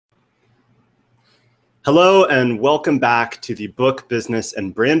Hello and welcome back to the Book, Business,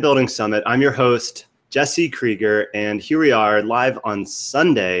 and Brand Building Summit. I'm your host, Jesse Krieger, and here we are live on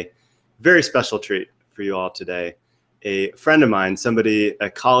Sunday. Very special treat for you all today. A friend of mine, a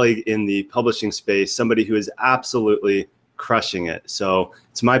colleague in the publishing space, somebody who is absolutely crushing it. So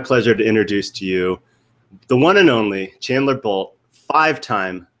it's my pleasure to introduce to you the one and only Chandler Bolt,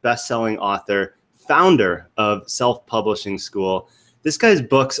 5-time best-selling author, founder of Self-Publishing School. This guy's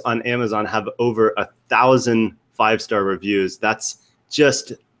books on Amazon have over 1,000 5-star reviews. That's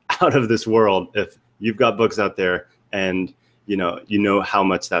just out of this world if you've got books out there and you know how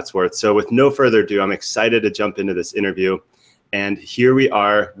much that's worth. So with no further ado, I'm excited to jump into this interview. And here we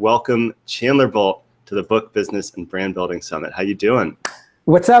are. Welcome Chandler Bolt to the Book, Business, and Brand Building Summit. How you doing?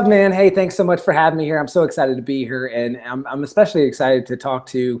 What's up, man? Hey, thanks so much for having me here. I'm so excited to be here. And I'm especially excited to talk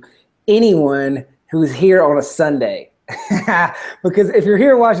to anyone who's here on a Sunday. Because if you're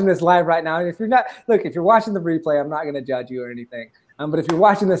here watching this live right now, and if you're not, look, if you're watching the replay, I'm not going to judge you or anything. But if you're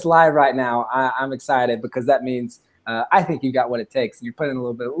watching this live right now, I'm excited because that means I think you got what it takes, and you're putting a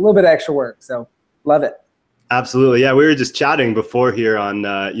little bit of extra work. So love it. Absolutely, yeah. We were just chatting before here on,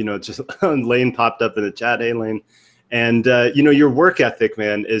 just Lane popped up in the chat. Hey, Lane. And, your work ethic,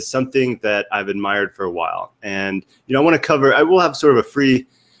 man, is something that I've admired for a while. And, I want to cover, I will have sort of a free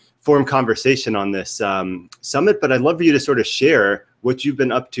form conversation on this summit, but I'd love for you to sort of share what you've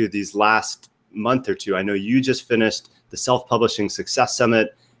been up to these last month or two. I know you just finished the Self-Publishing Success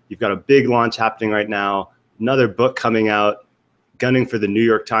Summit. You've got a big launch happening right now, another book coming out, gunning for the New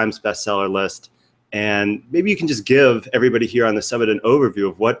York Times bestseller list. And maybe you can just give everybody here on the summit an overview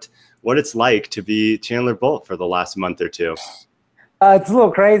of what it's like to be Chandler Bolt for the last month or two. It's a little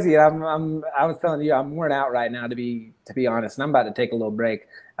crazy. I was telling you, I'm worn out right now, to be honest, and I'm about to take a little break.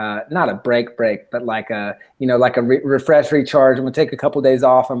 Not a break, but like a refresh, recharge. I'm gonna take a couple of days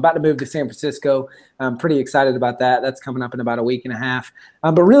off. I'm about to move to San Francisco. I'm pretty excited about that. That's coming up in about a week and a half.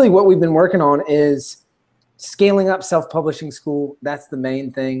 But really, what we've been working on is scaling up Self-Publishing School. That's the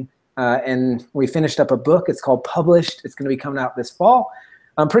main thing. And we finished up a book. It's called Published. It's going to be coming out this fall.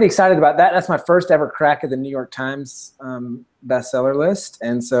 I'm pretty excited about that. That's my first ever crack at the New York Times bestseller list.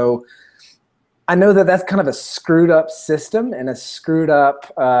 And so I know that that's kind of a screwed up system and a screwed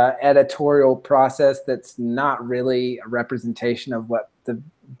up editorial process that's not really a representation of what the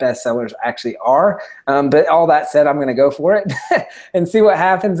bestsellers actually are. But all that said, I'm going to go for it and see what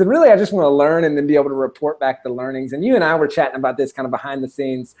happens. And really, I just want to learn and then be able to report back the learnings. And you and I were chatting about this kind of behind the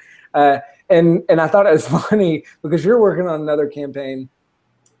scenes. And I thought it was funny because you're working on another campaign.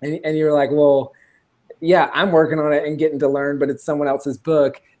 And you're like, well, yeah, I'm working on it and getting to learn, but it's someone else's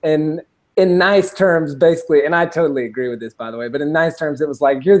book. And in nice terms, basically, and I totally agree with this, by the way, but in nice terms, it was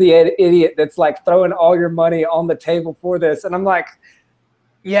like, you're the idiot that's like throwing all your money on the table for this. And I'm like,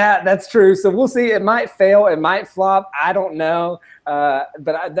 yeah, that's true. So we'll see. It might fail. It might flop. I don't know.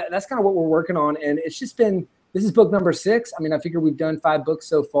 But that's kind of what we're working on. And it's just been, this is book number 6. I mean, I figure we've done 5 books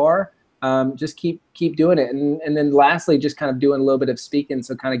so far. Just keep doing it. And then lastly, just kind of doing a little bit of speaking.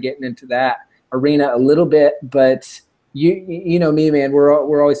 So kind of getting into that arena a little bit, but you know me, man,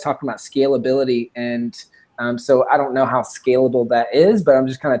 we're always talking about scalability. And so I don't know how scalable that is, but I'm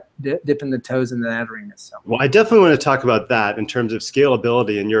just kind of dipping the toes into that arena. So. Well, I definitely want to talk about that in terms of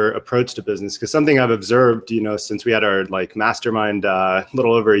scalability and your approach to business, because something I've observed, since we had our mastermind a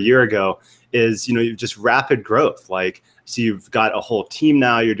little over a year ago is, just rapid growth. So you've got a whole team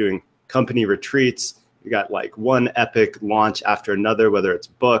now, you're doing company retreats. You got one epic launch after another, whether it's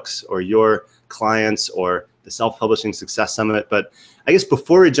books or your clients or the Self-Publishing Success Summit. But I guess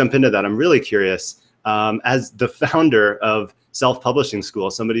before we jump into that, I'm really curious, as the founder of Self-Publishing School,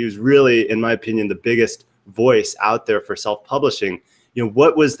 somebody who's really, in my opinion, the biggest voice out there for self-publishing,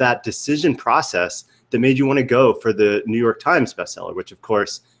 what was that decision process that made you want to go for the New York Times bestseller, which of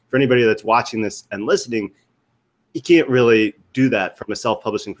course, for anybody that's watching this and listening, you can't really do that from a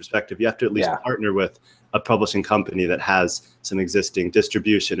self-publishing perspective. You have to at least partner with a publishing company that has some existing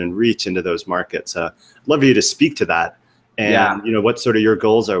distribution and reach into those markets. I'd love for you to speak to that and what sort of your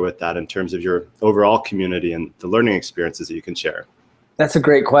goals are with that in terms of your overall community and the learning experiences that you can share. That's a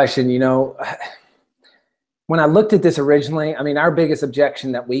great question. When I looked at this originally, I mean, our biggest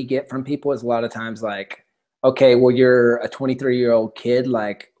objection that we get from people is a lot of times like, okay, well, you're a 23-year-old kid.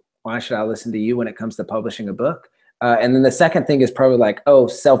 Why should I listen to you when it comes to publishing a book? And then the second thing is probably like, oh,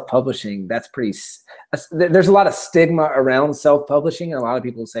 self-publishing, there's a lot of stigma around self-publishing. And a lot of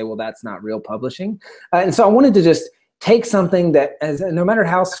people say, well, that's not real publishing. And so I wanted to just take something that, no matter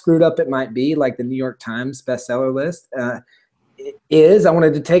how screwed up it might be, like the New York Times bestseller list, is I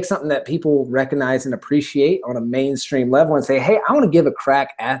wanted to take something that people recognize and appreciate on a mainstream level and say, hey, I want to give a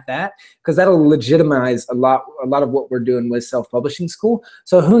crack at that, because that'll legitimize a lot of what we're doing with self-publishing school.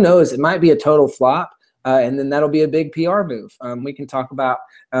 So who knows, it might be a total flop. And then that'll be a big PR move. We can talk about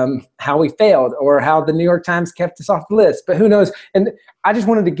how we failed or how the New York Times kept us off the list, but who knows? And I just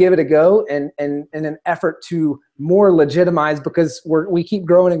wanted to give it a go and in an effort to more legitimize, because we keep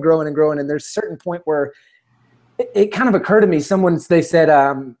growing and growing and growing. And there's a certain point where it kind of occurred to me. They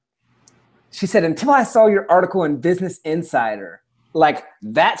said, she said, until I saw your article in Business Insider, like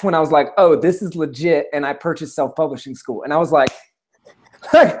that's when I was like, oh, this is legit. And I purchased self-publishing school. And I was like,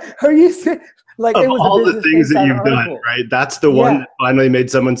 are you serious? Like, of it was all the things that you've article. done, right? That's the one that finally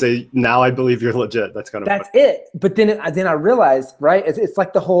made someone say, now I believe you're legit. That's kind of That's funny. it. But then I realized, right, it's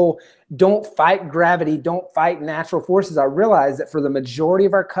like the whole don't fight gravity, don't fight natural forces. I realized that for the majority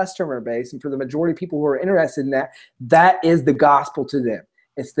of our customer base and for the majority of people who are interested in that, that is the gospel to them.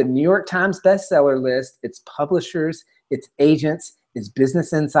 It's the New York Times bestseller list. It's publishers. It's agents. It's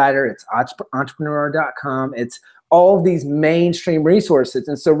Business Insider. It's entrepreneur.com. It's all of these mainstream resources.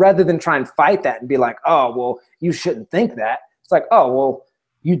 And so rather than try and fight that and be like, oh, well, you shouldn't think that. It's like, oh, well,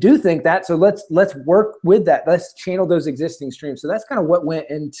 you do think that. So let's work with that. Let's channel those existing streams. So that's kind of what went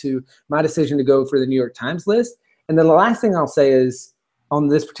into my decision to go for the New York Times list. And then the last thing I'll say is on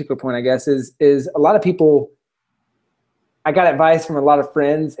this particular point, I guess, is a lot of people, I got advice from a lot of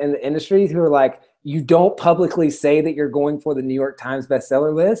friends in the industry who are like, you don't publicly say that you're going for the New York Times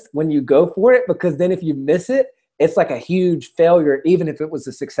bestseller list when you go for it, because then if you miss it, it's like a huge failure, even if it was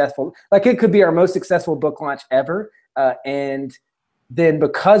a successful, like it could be our most successful book launch ever. And then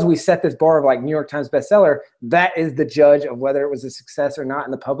because we set this bar of like New York Times bestseller, that is the judge of whether it was a success or not in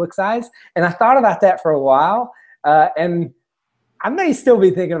the public's eyes. And I thought about that for a while. And I may still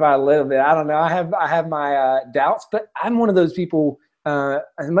be thinking about it a little bit. I don't know. I have my doubts, but I'm one of those people,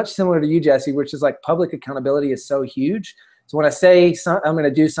 much similar to you, Jesse, which is like public accountability is so huge. So when I say I'm going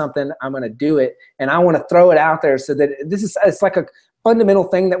to do something, I'm going to do it, and I want to throw it out there so that it's like a fundamental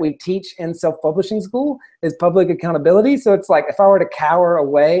thing that we teach in self-publishing school is public accountability. So it's like if I were to cower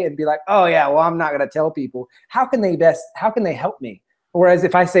away and be like, oh yeah, well, I'm not going to tell people, how can they help me? Whereas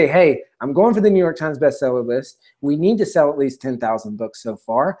if I say, hey, I'm going for the New York Times bestseller list, we need to sell at least 10,000 books so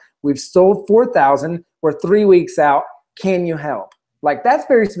far. We've sold 4,000. We're 3 weeks out. Can you help? Like, that's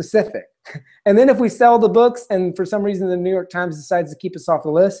very specific. And then if we sell the books and for some reason the New York Times decides to keep us off the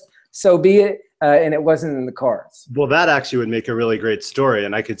list, so be it. And it wasn't in the cards. Well, that actually would make a really great story.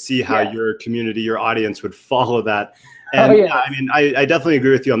 And I could see how your community, your audience would follow that. And I mean, I definitely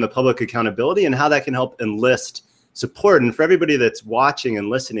agree with you on the public accountability and how that can help enlist support. And for everybody that's watching and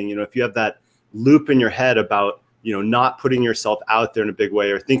listening, you know, if you have that loop in your head about, you know, not putting yourself out there in a big way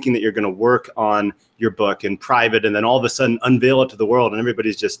or thinking that you're going to work on your book in private and then all of a sudden unveil it to the world and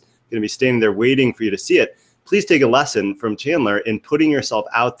everybody's just going to be standing there waiting for you to see it, please take a lesson from Chandler in putting yourself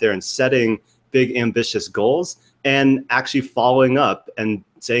out there and setting big ambitious goals and actually following up and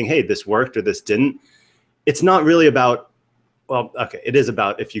saying, hey, this worked or this didn't. It's not really about, well, okay, it is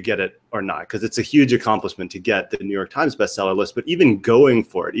about if you get it or not, because it's a huge accomplishment to get the New York Times bestseller list, but even going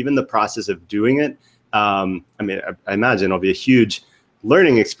for it, even the process of doing it, I mean, I imagine it'll be a huge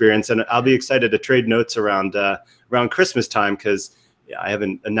learning experience, and I'll be excited to trade notes around Christmas time, because I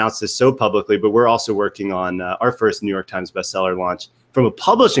haven't announced this so publicly, but we're also working on our first New York Times bestseller launch from a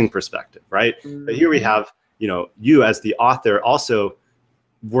publishing perspective, right? Mm-hmm. But here we have, you know, you as the author also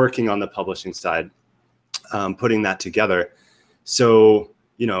working on the publishing side, putting that together. So,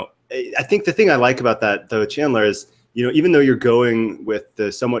 you know, I think the thing I like about that, though, Chandler, is, you know, even though you're going with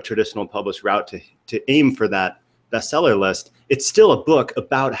the somewhat traditional published route to aim for that bestseller list, it's still a book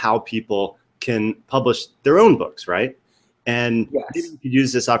about how people can publish their own books, right? And maybe you could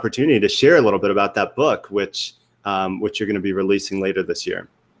use this opportunity to share a little bit about that book, which you're going to be releasing later this year.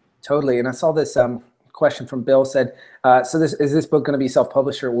 Totally. And I saw this question from Bill said, is this book going to be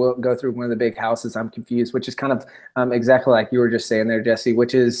self-published or will it go through one of the big houses? I'm confused, which is kind of exactly like you were just saying there, Jesse,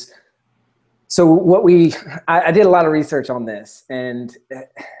 which is, so I did a lot of research on this, and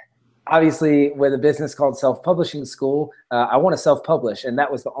obviously with a business called Self-Publishing School, I want to self-publish, and that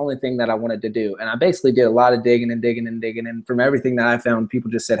was the only thing that I wanted to do. And I basically did a lot of digging, and from everything that I found,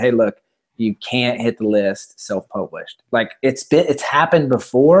 people just said, hey, look, you can't hit the list self-published. Like it's happened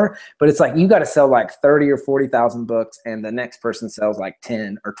before, but it's like you got to sell like 30 or 40,000 books, and the next person sells like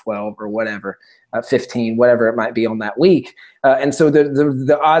 10 or 12 or whatever, 15, whatever it might be on that week. And so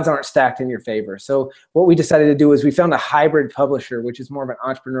the odds aren't stacked in your favor. So what we decided to do is we found a hybrid publisher, which is more of an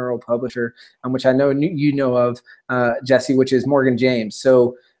entrepreneurial publisher, which I know you know of, Jesse, which is Morgan James.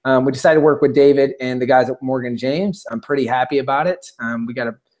 So We decided to work with David and the guys at Morgan James. I'm pretty happy about it. We got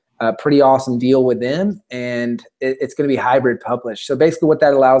a pretty awesome deal with them, and it's going to be hybrid published. So basically what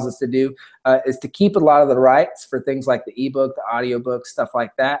that allows us to do is to keep a lot of the rights for things like the ebook, the audiobook, stuff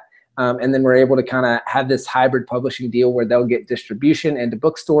like that. And then we're able to kind of have this hybrid publishing deal where they'll get distribution into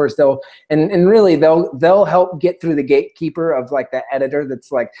bookstores. And really they'll help get through the gatekeeper of like that editor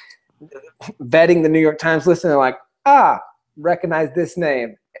that's like vetting the New York Times list, and they're like, recognize this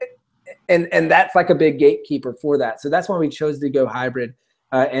name. And that's like a big gatekeeper for that. So that's why we chose to go hybrid.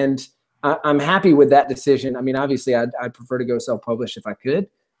 And I'm happy with that decision. I mean, obviously I'd prefer to go self-published if I could.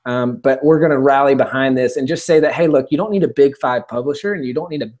 But we're going to rally behind this and just say that, hey, look, you don't need a big 5 publisher, and you don't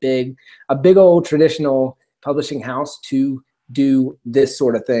need a big old traditional publishing house to do this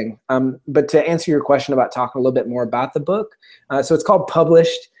sort of thing. But to answer your question about talking a little bit more about the book, so it's called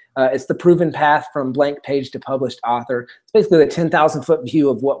Published. It's the proven path from blank page to published author. It's basically the 10,000-foot view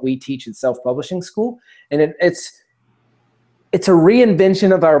of what we teach at self-publishing school. And it's a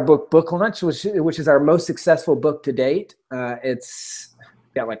reinvention of our book launch, which is our most successful book to date. It's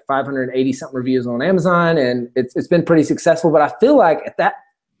got like 580 something reviews on Amazon, and it's been pretty successful. But I feel like at that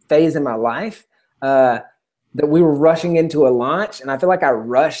phase in my life that we were rushing into a launch, and I feel like I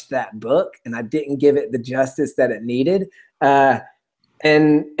rushed that book and I didn't give it the justice that it needed.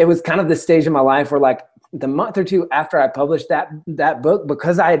 And it was kind of the stage in my life where, like, the month or two after I published that book,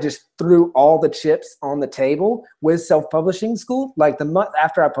 because I had just threw all the chips on the table with self-publishing school, like the month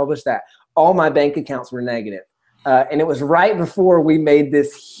after I published that, all my bank accounts were negative. And it was right before we made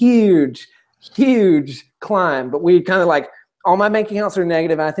this huge climb. But we kind of like, all my bank accounts are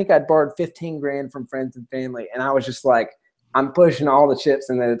negative. And I think I'd borrowed 15 grand from friends and family. And I was just like, I'm pushing all the chips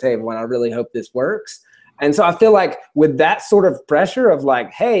into the table, and I really hope this works. And so I feel like with that sort of pressure of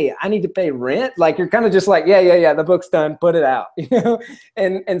like, hey, I need to pay rent, like you're kind of just like, yeah, the book's done, put it out, you know?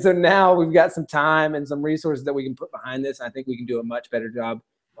 And so now we've got some time and some resources that we can put behind this. I think we can do a much better job.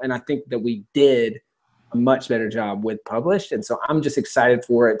 And I think that we did a much better job with Published. And so I'm just excited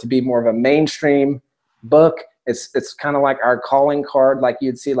for it to be more of a mainstream book. It's kind of like our calling card, like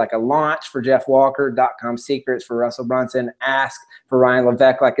you'd see like a launch for Jeff Walker, .com Secrets for Russell Brunson, Ask for Ryan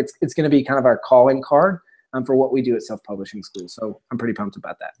Levesque. Like it's going to be kind of our calling card for what we do at self-publishing school. So I'm pretty pumped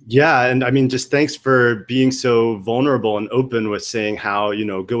about that. Yeah. And I mean, just thanks for being so vulnerable and open with saying how, you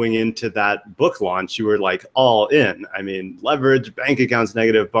know, going into that book launch, you were like all in. I mean, leverage, bank accounts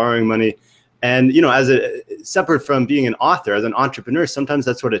negative, borrowing money. And, you know, separate from being an author, as an entrepreneur, sometimes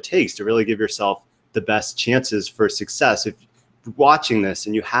that's what it takes to really give yourself the best chances for success. If you're watching this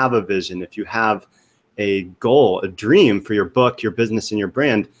and you have a vision, if you have a goal, a dream for your book, your business, and your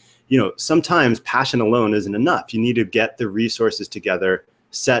brand, you know, sometimes passion alone isn't enough. You need to get the resources together,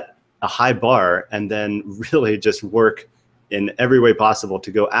 set a high bar, and then really just work in every way possible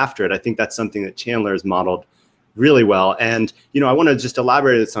to go after it. I think that's something that Chandler has modeled really well. And, you know, I want to just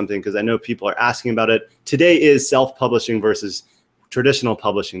elaborate on something because I know people are asking about it. Today is self-publishing versus traditional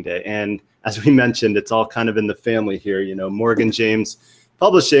publishing day. And as we mentioned, it's all kind of in the family here. You know, Morgan James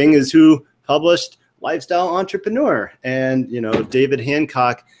Publishing is who published Lifestyle Entrepreneur. And, you know, David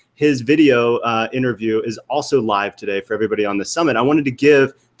Hancock, his video interview is also live today for everybody on the summit. I wanted to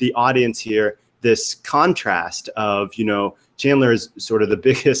give the audience here this contrast of, you know, Chandler is sort of the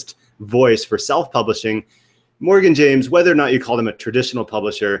biggest voice for self-publishing. Morgan James, whether or not you call them a traditional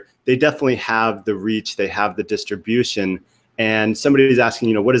publisher, they definitely have the reach, they have the distribution. And somebody is asking,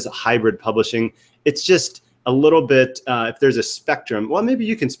 you know, what is hybrid publishing? It's just a little bit, if there's a spectrum, well, maybe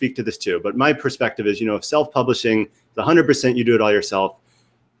you can speak to this too, but my perspective is, you know, if self-publishing, the 100% you do it all yourself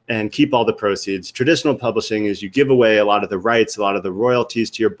and keep all the proceeds. Traditional publishing is you give away a lot of the rights, a lot of the royalties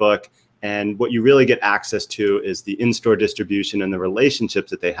to your book, and what you really get access to is the in-store distribution and the relationships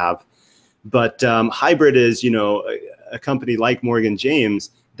that they have. But hybrid is, you know, a company like Morgan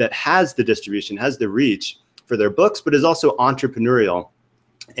James that has the distribution, has the reach for their books, but is also entrepreneurial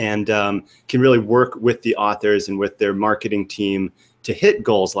and can really work with the authors and with their marketing team to hit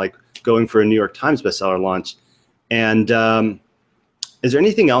goals like going for a New York Times bestseller launch. And is there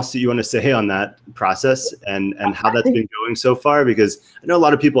anything else that you want to say on that process and how that's been going so far? Because I know a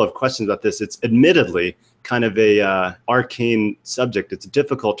lot of people have questions about this. It's admittedly kind of a arcane subject. It's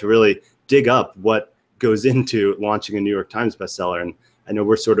difficult to really dig up what goes into launching a New York Times bestseller. And I know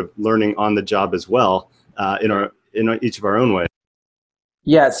we're sort of learning on the job as well in each of our own ways.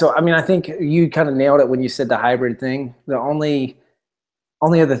 Yeah, so I mean, I think you kind of nailed it when you said the hybrid thing. The only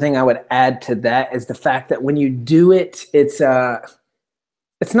other thing I would add to that is the fact that when you do it, it's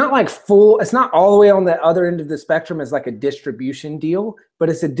it's not like full, it's not all the way on the other end of the spectrum as like a distribution deal, but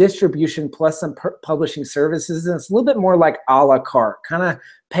it's a distribution plus some publishing services. And it's a little bit more like a la carte, kind of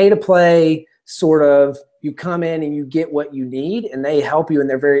pay to play, sort of. You come in and you get what you need and they help you, and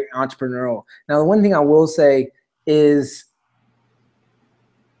they're very entrepreneurial. Now, the one thing I will say is,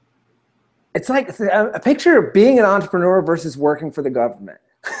 it's like a picture of being an entrepreneur versus working for the government,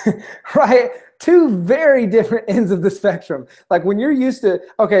 right? Two very different ends of the spectrum. Like when you're used to,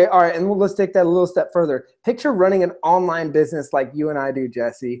 okay, all right, and let's take that a little step further. Picture running an online business like you and I do,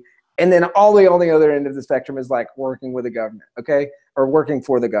 Jesse, and then all the way on the other end of the spectrum is like working with the government, okay? Or working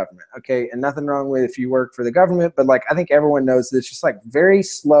for the government, okay? And nothing wrong with if you work for the government, but like I think everyone knows that it's just like very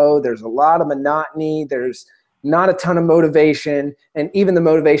slow. There's a lot of monotony. There's not a ton of motivation. And even the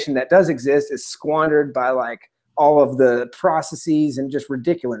motivation that does exist is squandered by like all of the processes and just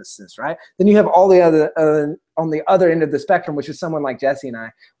ridiculousness, right? Then you have all the other, on the other end of the spectrum, which is someone like Jesse and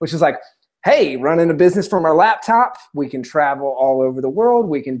I, which is like, hey, running a business from our laptop, we can travel all over the world.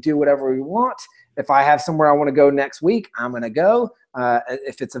 We can do whatever we want. If I have somewhere I want to go next week, I'm going to go.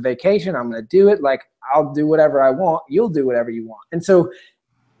 If it's a vacation, I'm going to do it. Like I'll do whatever I want. You'll do whatever you want. And so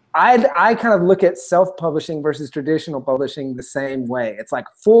I kind of look at self-publishing versus traditional publishing the same way. It's like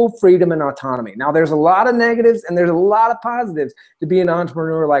full freedom and autonomy. Now, there's a lot of negatives and there's a lot of positives to be an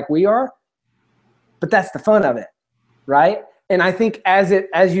entrepreneur like we are, but that's the fun of it, right? And I think as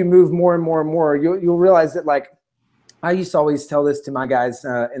you move more and more and more, you'll realize that, like, I used to always tell this to my guys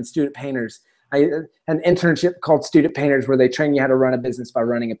and student painters. I had an internship called Student Painters where they train you how to run a business by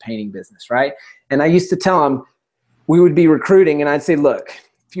running a painting business, right? And I used to tell them, we would be recruiting and I'd say, look,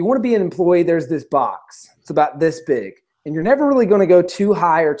 if you want to be an employee, there's this box. It's about this big. And you're never really going to go too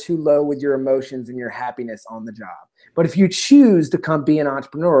high or too low with your emotions and your happiness on the job. But if you choose to come be an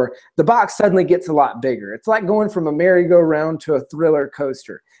entrepreneur, the box suddenly gets a lot bigger. It's like going from a merry-go-round to a thriller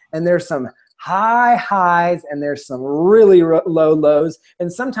coaster. And there's some high highs and there's some really low lows.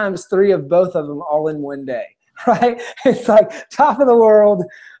 And sometimes three of both of them all in one day, right? It's like top of the world,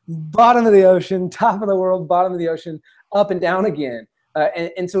 bottom of the ocean, top of the world, bottom of the ocean, up and down again.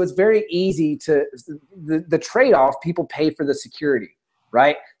 And so it's very easy to, the trade-off, people pay for the security,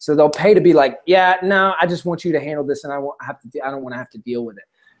 right? So they'll pay to be like, yeah, no, I just want you to handle this and I don't want to have to deal with it.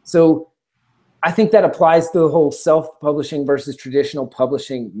 So I think that applies to the whole self-publishing versus traditional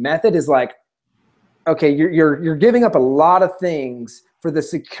publishing method is like, okay, you're giving up a lot of things for the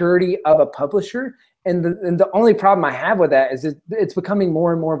security of a publisher. And the only problem I have with that is it's becoming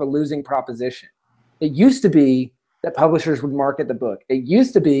more and more of a losing proposition. It used to be that publishers would market the book. It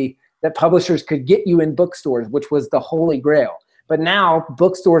used to be that publishers could get you in bookstores, which was the holy grail. But now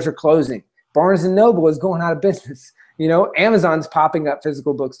bookstores are closing. Barnes & Noble is going out of business. You know, Amazon's popping up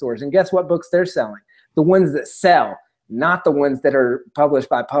physical bookstores. And guess what books they're selling? The ones that sell, not the ones that are published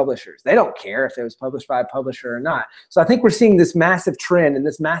by publishers. They don't care if it was published by a publisher or not. So I think we're seeing this massive trend and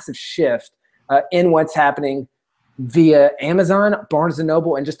this massive shift in what's happening via Amazon, Barnes &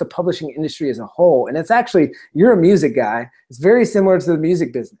 Noble, and just the publishing industry as a whole. And it's actually, you're a music guy. It's very similar to the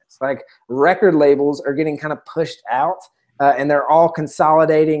music business. Like record labels are getting kind of pushed out and they're all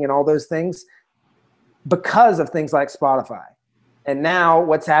consolidating and all those things because of things like Spotify. And now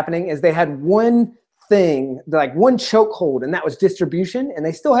what's happening is they had one thing, like one chokehold, and that was distribution. And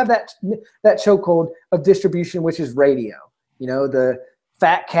they still have that chokehold of distribution, which is radio. You know, the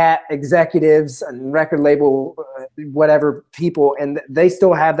fat cat executives and record label, whatever people, and they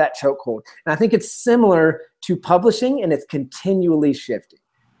still have that chokehold. And I think it's similar to publishing, and it's continually shifting.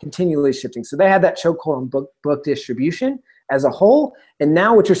 So they had that chokehold on book distribution as a whole. And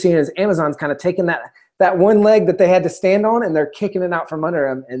now what you're seeing is Amazon's kind of taking that one leg that they had to stand on, and they're kicking it out from under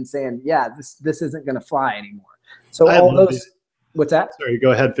them and saying, yeah, this isn't going to fly anymore. So all those, what's that? Sorry,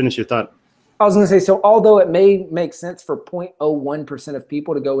 go ahead, finish your thought. I was going to say, so although it may make sense for 0.01% of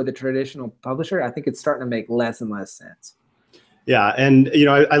people to go with a traditional publisher, I think it's starting to make less and less sense. Yeah, and you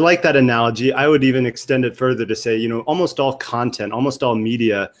know, I like that analogy. I would even extend it further to say, you know, almost all content, almost all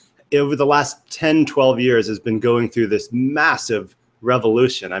media over the last 10, 12 years has been going through this massive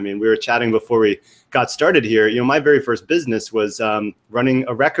revolution. I mean, we were chatting before we got started here. You know, my very first business was running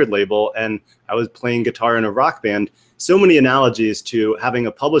a record label, and I was playing guitar in a rock band. So many analogies to having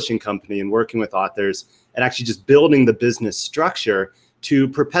a publishing company and working with authors and actually just building the business structure to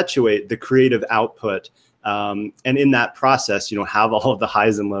perpetuate the creative output. And in that process, you know, have all of the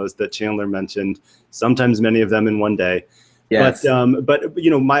highs and lows that Chandler mentioned, sometimes many of them in one day. Yes. But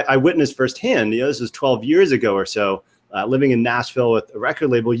you know, I witnessed firsthand, you know, this was 12 years ago or so, living in Nashville with a record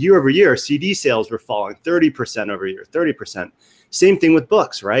label, year over year, CD sales were falling 30% over year, 30%. Same thing with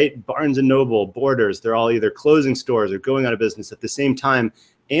books, right? Barnes & Noble, Borders, they're all either closing stores or going out of business. At the same time,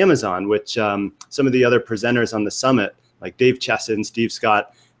 Amazon, which some of the other presenters on the summit, like Dave Chesson, Steve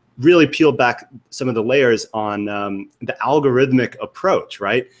Scott, really peeled back some of the layers on the algorithmic approach,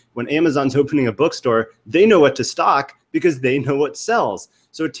 right? When Amazon's opening a bookstore, they know what to stock because they know what sells.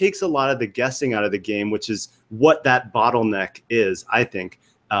 So it takes a lot of the guessing out of the game, which is what that bottleneck is, I think,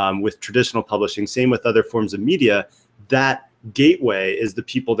 with traditional publishing. Same with other forms of media. That gateway is the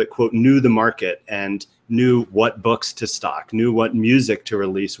people that, quote, knew the market and knew what books to stock, knew what music to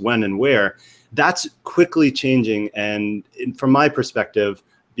release, when and where. That's quickly changing. And from my perspective,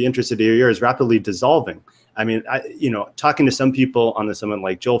 be interested to hear yours, rapidly dissolving. I mean, talking to some people on the summit,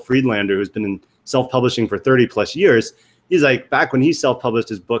 like Joel Friedlander, who's been in self-publishing for 30 plus years, he's like, back when he self-published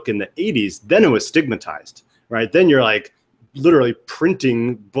his book in the 80s, then it was stigmatized, right? Then you're like literally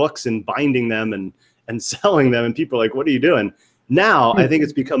printing books and binding them and selling them, and people are like, what are you doing? Now, I think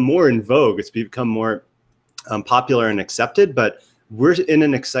it's become more in vogue. It's become more popular and accepted, but we're in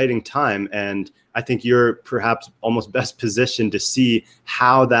an exciting time, and I think you're perhaps almost best positioned to see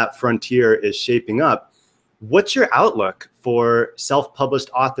how that frontier is shaping up. What's your outlook for self-published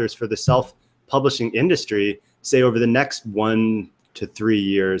authors, for the self-publishing industry, say over the next 1 to 3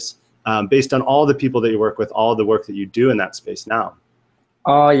 years, based on all the people that you work with, all the work that you do in that space now?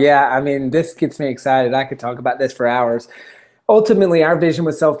 Oh, yeah. I mean, this gets me excited. I could talk about this for hours. Ultimately, our vision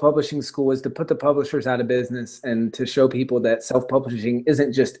with Self-Publishing School is to put the publishers out of business and to show people that self-publishing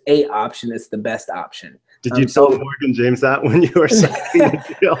isn't just a option, it's the best option. Did you tell Morgan James that when you were signing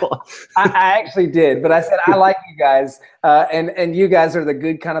the deal? I actually did, but I said, I like you guys, and you guys are the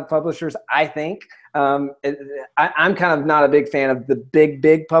good kind of publishers, I think. I'm kind of not a big fan of the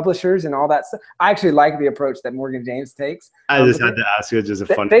big publishers and all that stuff. I actually like the approach that Morgan James takes. I just had to ask you, it's just a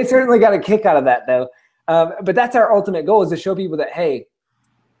fun. They certainly got a kick out of that, though. But that's our ultimate goal, is to show people that, hey,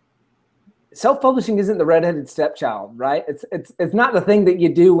 self-publishing isn't the redheaded stepchild, right? It's not the thing that you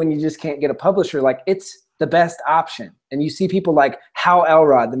do when you just can't get a publisher. Like, it's the best option. And you see people like Hal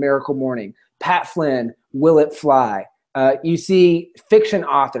Elrod, The Miracle Morning, Pat Flynn, Will It Fly. You see fiction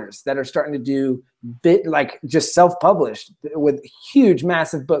authors that are starting to do just self-published with huge,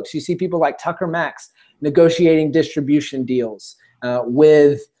 massive books. You see people like Tucker Max negotiating distribution deals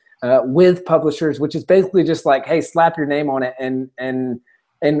with publishers, which is basically just like, hey, slap your name on it and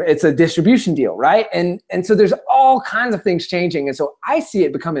it's a distribution deal, right? And so there's all kinds of things changing. And so I see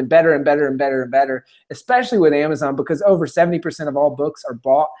it becoming better and better and better and better, especially with Amazon, because over 70% of all books are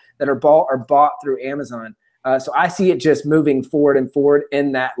bought through Amazon. So I see it just moving forward and forward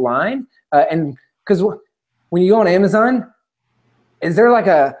in that line. And because when you go on Amazon, is there like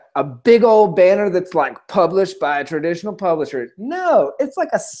a big old banner that's like published by a traditional publisher? No, it's like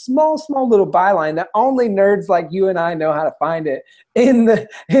a small little byline that only nerds like you and I know how to find it in the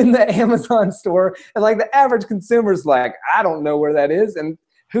Amazon store. And like the average consumer's like, I don't know where that is. And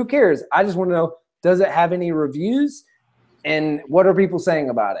who cares? I just want to know, does it have any reviews? And what are people saying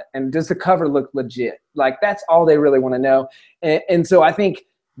about it? And does the cover look legit? Like, that's all they really want to know. And so I think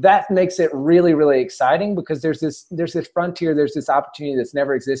that makes it really, really exciting, because there's this frontier, there's this opportunity that's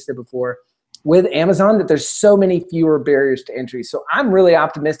never existed before with Amazon, that there's so many fewer barriers to entry. So I'm really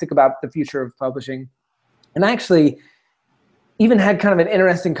optimistic about the future of publishing. And I actually even had kind of an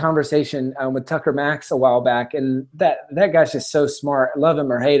interesting conversation with Tucker Max a while back. And that guy's just so smart. Love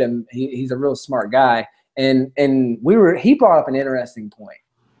him or hate him, he's a real smart guy. And he brought up an interesting point.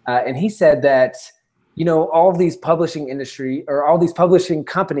 And he said that, all of these publishing industry, or all these publishing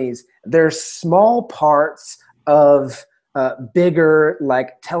companies, they're small parts of bigger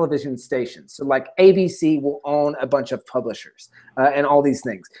like television stations. So like ABC will own a bunch of publishers and all these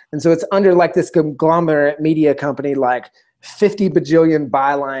things. And so it's under like this conglomerate media company, like 50 bajillion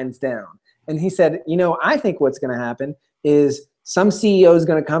bylines down. And he said, I think what's going to happen is some CEO is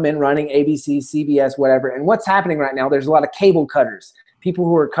going to come in running ABC, CBS, whatever. And what's happening right now, there's a lot of cable cutters. People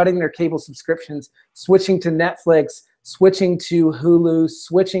who are cutting their cable subscriptions, switching to Netflix, switching to Hulu,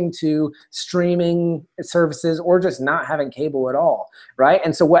 switching to streaming services, or just not having cable at all, right?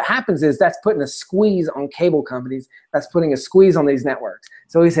 And so what happens is that's putting a squeeze on cable companies. That's putting a squeeze on these networks.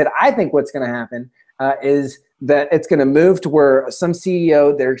 So he said, I think what's going to happen is that it's going to move to where some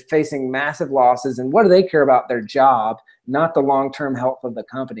CEO, they're facing massive losses. And what do they care about? Their job, not the long-term health of the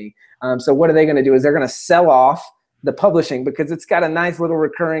company. So what are they going to do is they're going to sell off the publishing, because it's got a nice little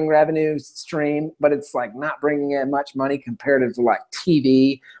recurring revenue stream, but it's like not bringing in much money comparative to like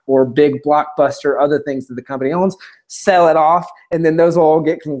TV or big blockbuster, other things that the company owns. Sell it off, and then those will all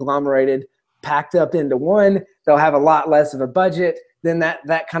get conglomerated, packed up into one. They'll have a lot less of a budget. Then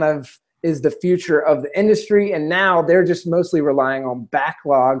that kind of is the future of the industry. And now they're just mostly relying on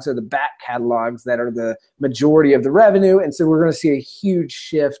backlogs or the back catalogs that are the majority of the revenue. And so we're going to see a huge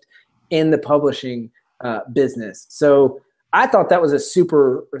shift in the publishing business. So I thought that was a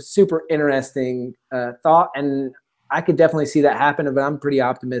super interesting thought. And I could definitely see that happen, but I'm pretty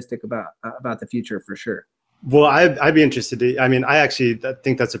optimistic about the future for sure. Well, I'd be interested to, I mean, I actually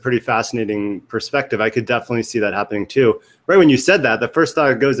think that's a pretty fascinating perspective. I could definitely see that happening too. Right when you said that, the first thought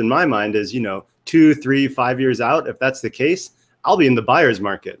that goes in my mind is, 2, 3, 5 years out, if that's the case, I'll be in the buyer's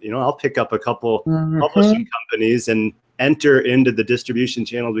market. I'll pick up a couple publishing companies and enter into the distribution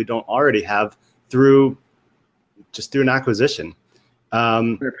channels we don't already have through an acquisition. I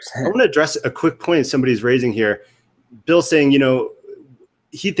want to address a quick point somebody's raising here. Bill's saying,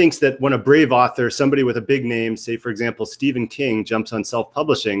 he thinks that when a brave author, somebody with a big name, say, for example, Stephen King, jumps on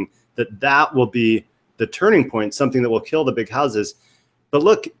self-publishing, that will be the turning point, something that will kill the big houses. But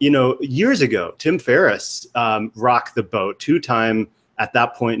look, years ago, Tim Ferriss rocked the boat, 2-time, at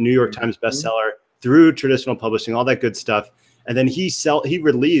that point, New York Times bestseller, through traditional publishing, all that good stuff. And then he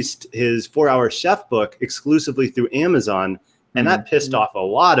released his 4-Hour Chef book exclusively through Amazon, and that pissed off a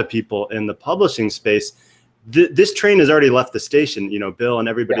lot of people in the publishing space. This train has already left the station, Bill and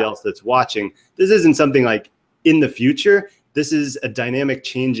everybody else that's watching. This isn't something like in the future. This is a dynamic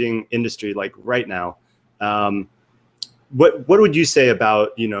changing industry like right now. What would you say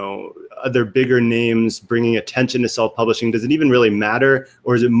about, other bigger names bringing attention to self-publishing? Does it even really matter?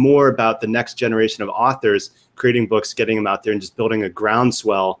 Or is it more about the next generation of authors creating books, getting them out there and just building a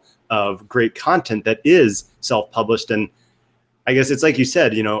groundswell of great content that is self-published? And I guess it's like you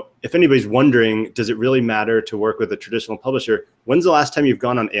said, if anybody's wondering, does it really matter to work with a traditional publisher? When's the last time you've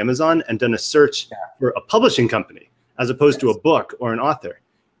gone on Amazon and done a search for a publishing company as opposed to a book or an author?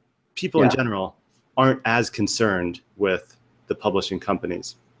 People in general aren't as concerned with the publishing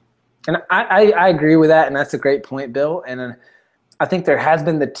companies. And I agree with that. And that's a great point, Bill. And I think there has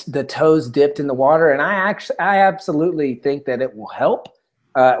been the toes dipped in the water. And I absolutely think that it will help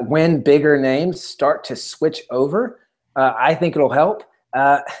when bigger names start to switch over. I think it'll help.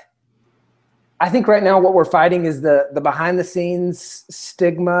 I think right now what we're fighting is the behind the scenes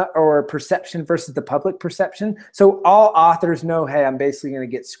stigma or perception versus the public perception. So all authors know, hey, I'm basically going to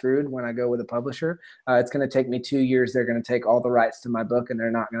get screwed when I go with a publisher. It's going to take me 2 years. They're going to take all the rights to my book and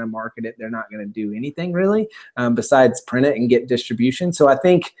they're not going to market it. They're not going to do anything really besides print it and get distribution. So I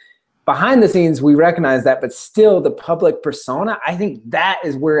think behind the scenes, we recognize that, but still the public persona, I think that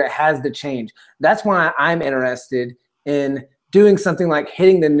is where it has to change. That's why I'm interested in doing something like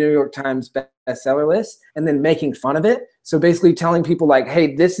hitting the New York Times bestseller list and then making fun of it. So basically telling people like,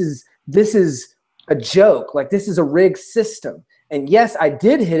 hey, this is a joke. Like, this is a rigged system. And yes, I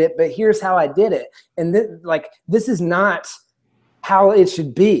did hit it, but here's how I did it. And this is not how it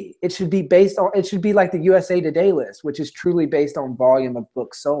should be. It should be it should be like the USA Today list, which is truly based on volume of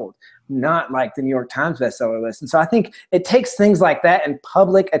books sold, not like the New York Times bestseller list. And so I think it takes things like that and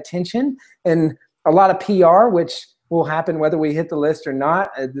public attention and a lot of PR, which will happen whether we hit the list or not.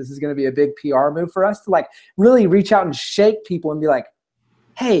 This is going to be a big PR move for us to like really reach out and shake people and be like,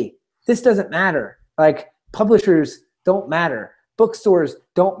 hey, this doesn't matter. Like, publishers don't matter. Bookstores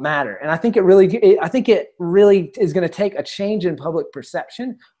don't matter. And I think it really is going to take a change in public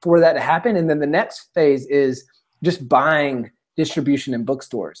perception for that to happen. And then the next phase is just buying distribution in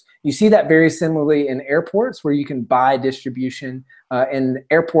bookstores. You see that very similarly in airports where you can buy distribution in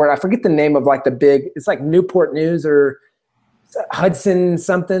airport. I forget the name of like it's like Newport News or Hudson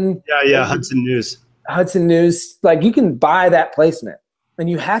something. Yeah, Hudson News. Hudson News. Like, you can buy that placement and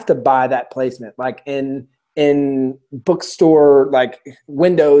you have to buy that placement like in bookstore like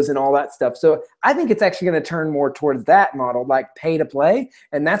windows and all that stuff. So I think it's actually going to turn more towards that model, like pay to play.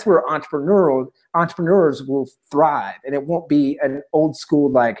 And that's where entrepreneurs will thrive. And it won't be an old school,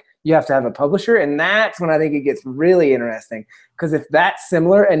 like you have to have a publisher. And that's when I think it gets really interesting. Because if that's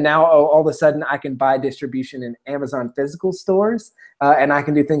similar and now all of a sudden I can buy distribution in Amazon physical stores and I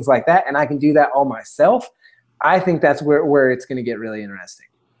can do things like that and I can do that all myself, I think that's where it's going to get really interesting.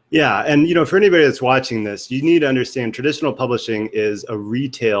 Yeah, and for anybody that's watching this, you need to understand traditional publishing is a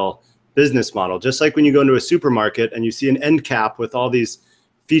retail business model. Just like when you go into a supermarket and you see an end cap with all these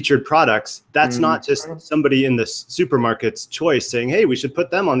featured products, that's not just somebody in the supermarket's choice saying, hey, we should put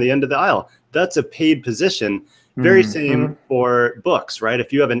them on the end of the aisle. That's a paid position. Very same for books, right?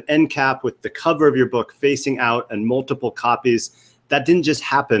 If you have an end cap with the cover of your book facing out and multiple copies, that didn't just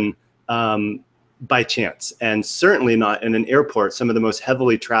happen by chance, and certainly not in an airport, some of the most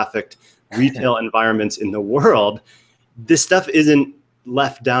heavily trafficked retail environments in the world. This stuff isn't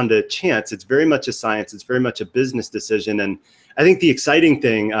left down to chance. It's very much a science. It's very much a business decision. And I think the exciting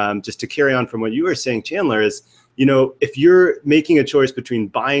thing, just to carry on from what you were saying, Chandler, is, if you're making a choice between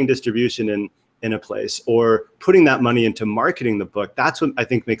buying distribution in a place or putting that money into marketing the book, that's what I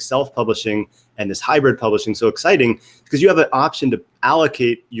think makes self-publishing and this hybrid publishing so exciting, because you have an option to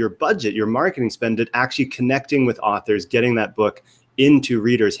allocate your budget, your marketing spend, to actually connecting with authors, getting that book into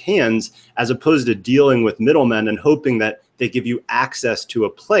readers' hands, as opposed to dealing with middlemen and hoping that they give you access to a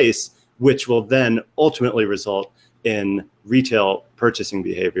place, which will then ultimately result in retail purchasing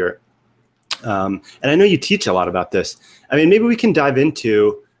behavior. And I know you teach a lot about this. I mean, maybe we can dive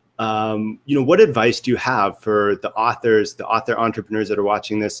into, what advice do you have for the authors, the author entrepreneurs that are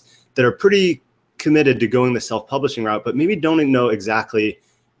watching this, that are pretty committed to going the self-publishing route, but maybe don't know exactly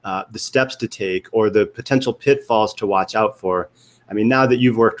the steps to take or the potential pitfalls to watch out for? I mean, now that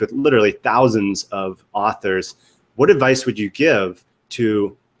you've worked with literally thousands of authors, what advice would you give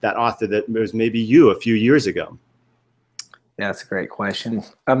to that author that was maybe you a few years ago? Yeah, that's a great question.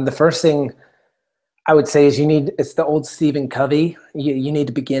 The first thing I would say is it's the old Stephen Covey. You need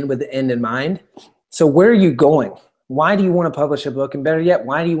to begin with the end in mind. So where are you going? Why do you want to publish a book? And better yet,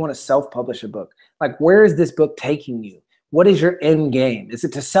 why do you want to self-publish a book? Like, where is this book taking you? What is your end game? Is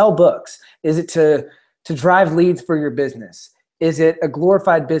it to sell books? Is it to drive leads for your business? Is it a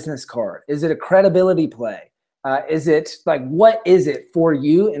glorified business card? Is it a credibility play? Is it like, what is it for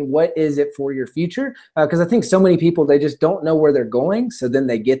you and what is it for your future? Because I think so many people, they just don't know where they're going. So then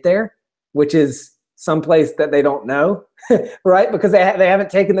they get there, which is someplace that they don't know, right? Because they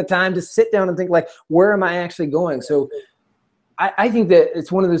haven't taken the time to sit down and think, like, where am I actually going? So I think that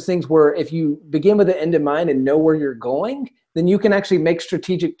it's one of those things where if you begin with the end in mind and know where you're going, then you can actually make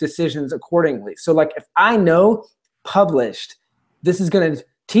strategic decisions accordingly. So like, if I know published, this is going to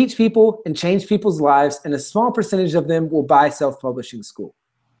teach people and change people's lives, and a small percentage of them will buy self-publishing school,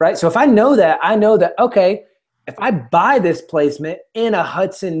 right? So if I know that, okay, if I buy this placement in a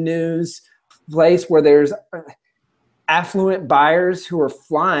Hudson News place where there's affluent buyers who are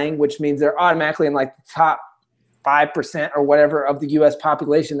flying, which means they're automatically in like the top 5% or whatever of the US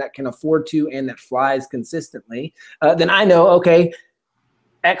population that can afford to and that flies consistently, then I know, okay,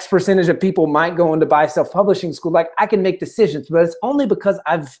 X percentage of people might go into buy self-publishing school. Like, I can make decisions, but it's only because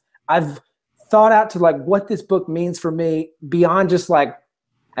I've thought out to like what this book means for me beyond just like,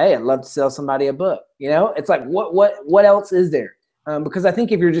 hey, I'd love to sell somebody a book. It's like, what else is there? Because I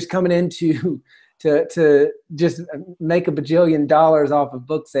think if you're just coming in to just make a bajillion dollars off of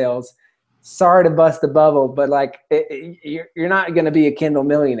book sales, sorry to bust the bubble, but like you're not going to be a Kindle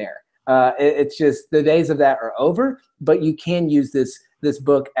millionaire. It's just the days of that are over, but you can use this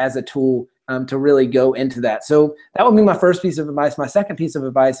book as a tool to really go into that. So that would be my first piece of advice. My second piece of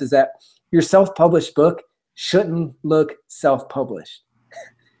advice is that your self-published book shouldn't look self-published.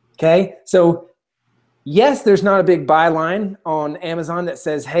 Okay. So yes, there's not a big byline on Amazon that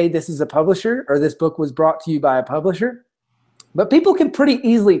says, hey, this is a publisher, or this book was brought to you by a publisher. But people can pretty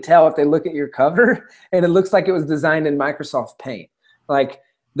easily tell if they look at your cover and it looks like it was designed in Microsoft Paint. Like,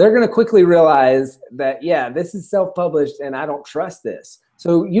 they're going to quickly realize that, yeah, this is self-published and I don't trust this.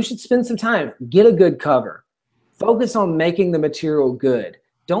 So you should spend some time, get a good cover, focus on making the material good.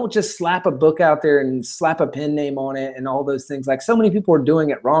 Don't just slap a book out there and slap a pen name on it and all those things. Like, so many people are doing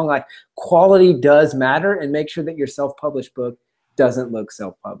it wrong. Like, quality does matter, and make sure that your self-published book doesn't look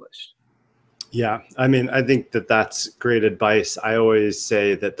self-published. Yeah, I mean, I think that that's great advice. I always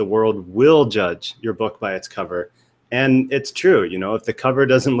say that the world will judge your book by its cover. And it's true, if the cover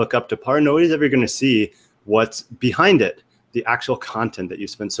doesn't look up to par, nobody's ever going to see what's behind it, the actual content that you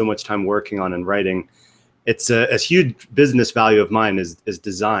spend so much time working on and writing. It's a huge business value of mine is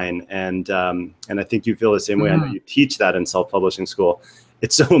design. And I think you feel the same way. I know you teach that in self-publishing school.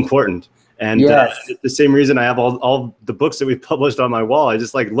 It's so important. And yes. It's the same reason I have all the books that we've published on my wall. I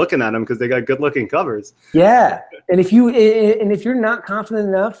just like looking at them because they got good looking covers. Yeah. And if you're not confident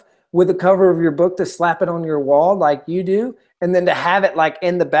enough with the cover of your book to slap it on your wall like you do, and then to have it like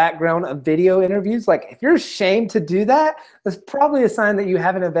in the background of video interviews, like if you're ashamed to do that, that's probably a sign that you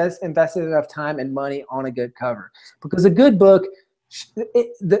haven't invested enough time and money on a good cover. Because a good book,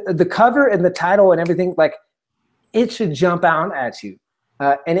 the cover and the title and everything, like, it should jump out at you.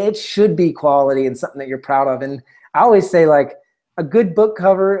 And it should be quality and something that you're proud of. And I always say, like, a good book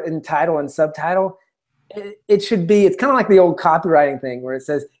cover and title and subtitle, it should be, it's kind of like the old copywriting thing where it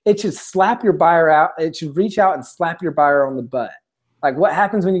says it should slap your buyer out. It should reach out and slap your buyer on the butt. Like, what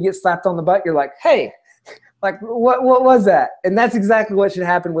happens when you get slapped on the butt? You're like, hey, like, what was that? And that's exactly what should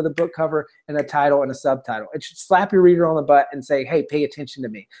happen with a book cover and a title and a subtitle. It should slap your reader on the butt and say, hey, pay attention to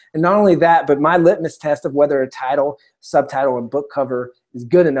me. And not only that, but my litmus test of whether a title, subtitle, and book cover is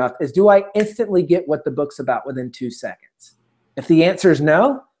good enough is, do I instantly get what the book's about within 2 seconds? If the answer is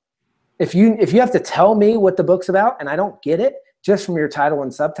no, if you have to tell me what the book's about and I don't get it just from your title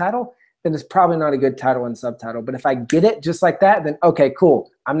and subtitle, then it's probably not a good title and subtitle. But if I get it just like that, then okay, cool.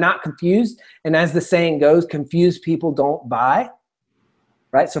 I'm not confused. And as the saying goes, confused people don't buy,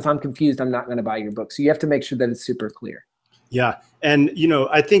 right? So if I'm confused, I'm not going to buy your book. So you have to make sure that it's super clear. Yeah. And,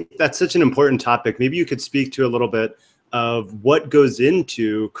 I think that's such an important topic. Maybe you could speak to a little bit of what goes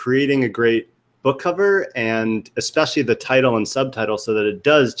into creating a great book cover, and especially the title and subtitle, so that it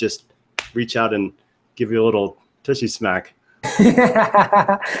does just reach out and give you a little tushy smack.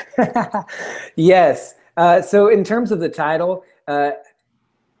 Yes. So in terms of the title,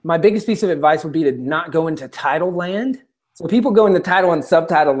 my biggest piece of advice would be to not go into title land. So people go into title and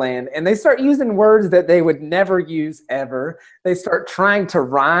subtitle land and they start using words that they would never use ever. They start trying to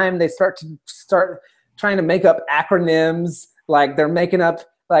rhyme. They start trying to make up acronyms. Like they're making up,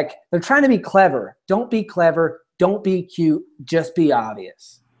 like they're trying to be clever. Don't be clever. Don't be cute. Just be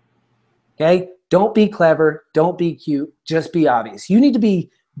obvious. Okay? Don't be clever. Don't be cute. Just be obvious. You need to be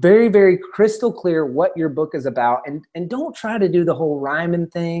very, very crystal clear what your book is about, and don't try to do the whole rhyming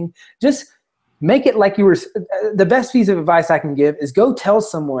thing. Just make it like you were. The best piece of advice I can give is go tell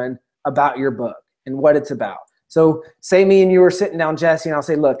someone about your book and what it's about. So say me and you were sitting down, Jesse, and I'll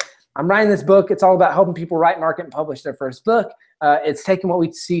say, look, I'm writing this book. It's all about helping people write, market, and publish their first book. It's taking what we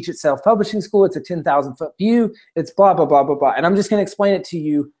teach at Self-Publishing School. It's a 10,000-foot view. It's blah, blah, blah, blah, blah. And I'm just going to explain it to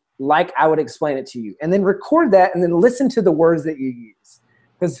you like I would explain it to you. And then record that and then listen to the words that you use.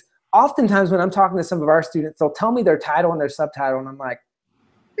 Because oftentimes when I'm talking to some of our students, they'll tell me their title and their subtitle, and I'm like,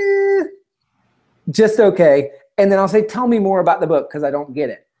 just okay. And then I'll say, tell me more about the book, because I don't get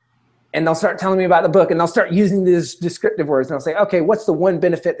it. And they'll start telling me about the book, and they'll start using these descriptive words. And I'll say, okay, what's the one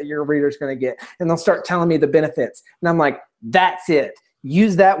benefit that your reader's going to get? And they'll start telling me the benefits. And I'm like, that's it.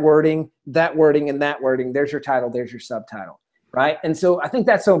 Use that wording, and that wording. There's your title. There's your subtitle. Right? And so I think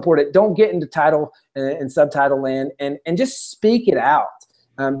that's so important. Don't get into title and subtitle land, and just speak it out.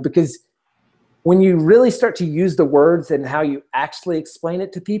 Because when you really start to use the words and how you actually explain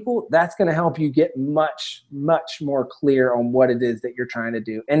it to people, that's going to help you get much, much more clear on what it is that you're trying to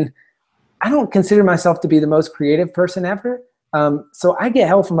do. And I don't consider myself to be the most creative person ever. So I get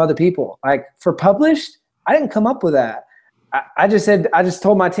help from other people. Like for published, I didn't come up with that. I just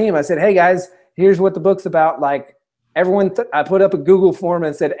told my team, I said, hey guys, here's what the book's about. Like everyone, I put up a Google form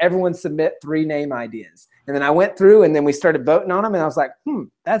and said, everyone submit 3 name ideas. And then I went through and then we started voting on them, and I was like,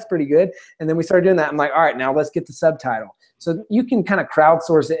 that's pretty good. And then we started doing that. I'm like, all right, now let's get the subtitle. So you can kind of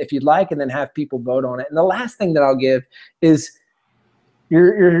crowdsource it if you'd like, and then have people vote on it. And the last thing that I'll give is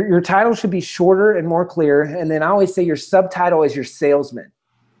your title should be shorter and more clear. And then I always say your subtitle is your salesman.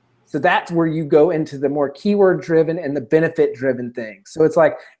 So that's where you go into the more keyword driven and the benefit driven thing. So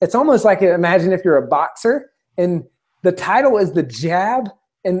it's almost like, imagine if you're a boxer and the title is the jab,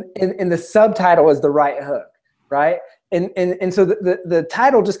 and the subtitle is the right hook, right? And so the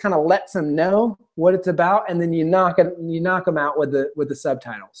title just kind of lets them know what it's about, and then you knock them out with the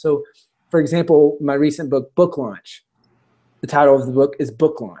subtitle. So, for example, my recent book, Book Launch. The title of the book is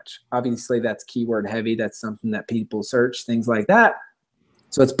Book Launch. Obviously, that's keyword heavy. That's something that people search, things like that.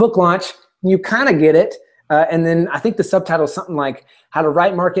 So it's Book Launch. You kind of get it. And then I think the subtitle is something like How to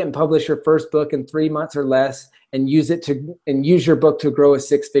Write, Market, and Publish Your First Book in 3 months or less, and use your book to grow a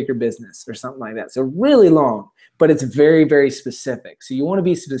 6-figure business, or something like that. So really long, but it's very, very specific. So you want to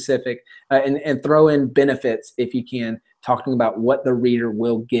be specific and throw in benefits if you can, talking about what the reader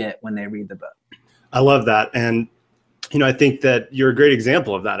will get when they read the book. I love that. And I think that you're a great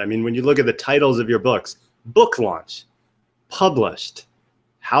example of that. I mean, when you look at the titles of your books, Book Launch, Published,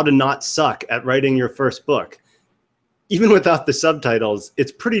 How to Not Suck at Writing Your First Book. Even without the subtitles,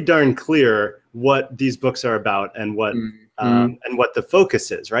 it's pretty darn clear what these books are about and what the focus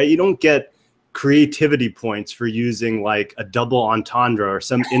is, right? You don't get creativity points for using like a double entendre or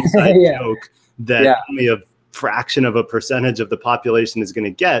some inside joke that only a fraction of a percentage of the population is going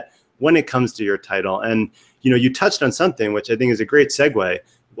to get when it comes to your title. And you touched on something which I think is a great segue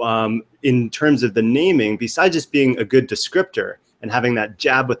in terms of the naming. Besides just being a good descriptor and having that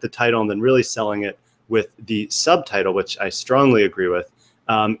jab with the title and then really selling it with the subtitle, which I strongly agree with,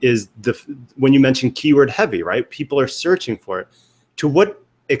 is when you mention keyword heavy, right? People are searching for it. To what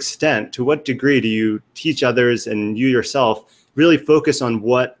extent, to what degree do you teach others and you yourself really focus on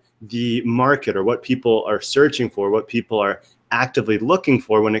what the market or what people are searching for, what people are actively looking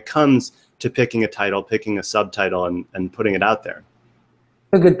for when it comes to picking a title, picking a subtitle, and putting it out there?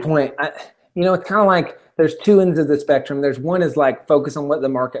 A good point. It's kind of like there's 2 ends of the spectrum. There's one is like focus on what the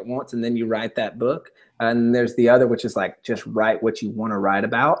market wants, and then you write that book. And there's the other, which is like just write what you want to write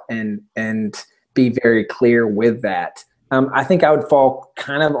about and be very clear with that. I think I would fall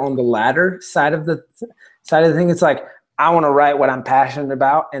kind of on the latter side of the thing. It's like, I want to write what I'm passionate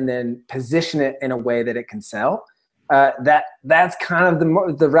about and then position it in a way that it can sell. That's kind of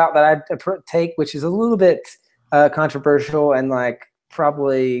the route that I take, which is a little bit controversial and like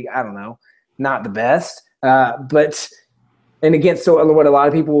probably, I don't know, not the best, but and against what a lot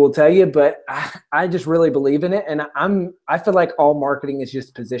of people will tell you, but I just really believe in it. And I feel like all marketing is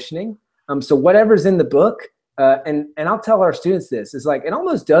just positioning. So whatever's in the book, and I'll tell our students this, is like, it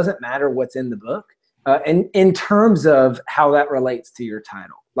almost doesn't matter what's in the book, and in terms of how that relates to your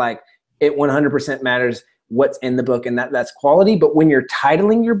title. Like, it 100% matters what's in the book, and that's quality. But when you're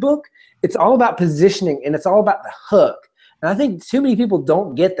titling your book, it's all about positioning, and it's all about the hook. And I think too many people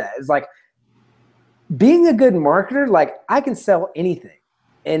don't get that. It's like, being a good marketer, like, I can sell anything,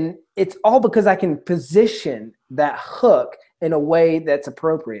 and it's all because I can position that hook in a way that's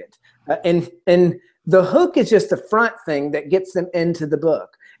appropriate. And the hook is just the front thing that gets them into the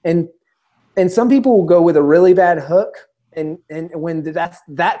book. And some people will go with a really bad hook, and when that's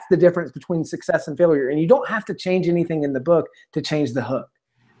the difference between success and failure. And you don't have to change anything in the book to change the hook.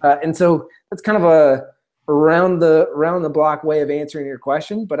 And so that's kind of a around the block way of answering your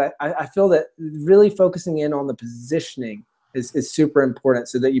question. But I feel that really focusing in on the positioning is super important,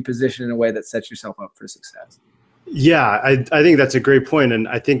 so that you position in a way that sets yourself up for success. Yeah, I think that's a great point. And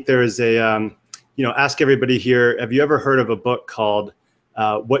I think there is a, ask everybody here, have you ever heard of a book called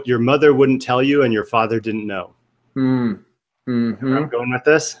What Your Mother Wouldn't Tell You and Your Father Didn't Know? Mm-hmm. Where I'm going with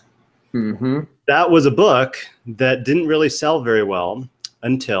this? Mm-hmm. That was a book that didn't really sell very well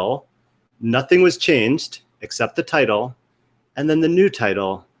until nothing was changed except the title. And then the new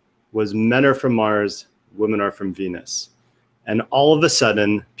title was Men Are From Mars, Women Are From Venus. And all of a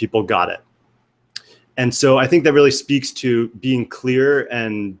sudden, people got it. And so I think that really speaks to being clear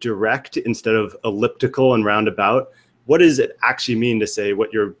and direct instead of elliptical and roundabout. What does it actually mean to say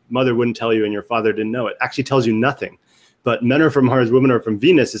what your mother wouldn't tell you and your father didn't know? It actually tells you nothing. But Men Are From Mars, Women Are From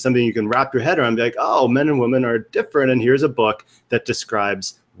Venus is something you can wrap your head around and be like, oh, men and women are different. And here's a book that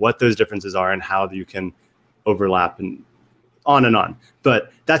describes what those differences are and how you can overlap and on and on.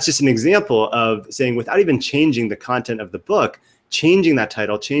 But that's just an example of saying, without even changing the content of the book, changing that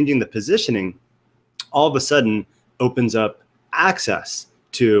title, changing the positioning, all of a sudden opens up access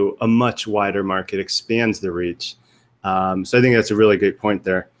to a much wider market, expands the reach. So I think that's a really great point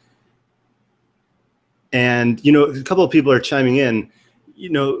there. And, a couple of people are chiming in,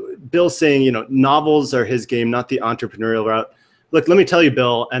 Bill's saying, novels are his game, not the entrepreneurial route. Look, let me tell you,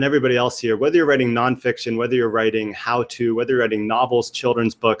 Bill, and everybody else here, whether you're writing nonfiction, whether you're writing how-to, whether you're writing novels,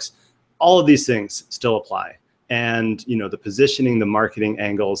 children's books, all of these things still apply. And, the positioning, the marketing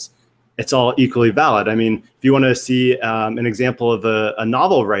angles, it's all equally valid. I mean, if you want to see an example of a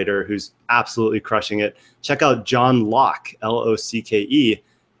novel writer who's absolutely crushing it, check out John Locke, Locke.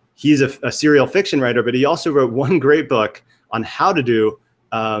 He's a serial fiction writer, but he also wrote one great book on how to do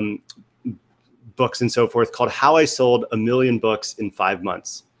books and so forth called How I Sold 1 Million Books in 5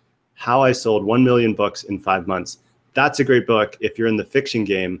 Months. How I Sold 1 Million Books in 5 months. That's a great book if you're in the fiction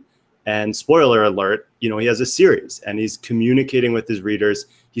game. And spoiler alert, he has a series and he's communicating with his readers.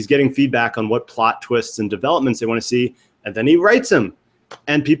 He's getting feedback on what plot twists and developments they want to see. And then he writes them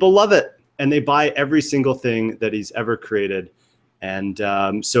and people love it. And they buy every single thing that he's ever created.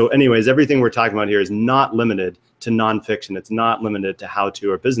 And so anyways, everything we're talking about here is not limited to nonfiction. It's not limited to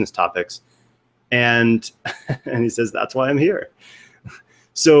how-to or business topics. And he says, that's why I'm here.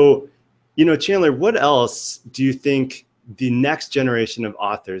 So, Chandler, what else do you think the next generation of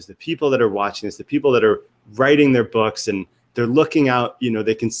authors, the people that are watching this, the people that are writing their books and they're looking out,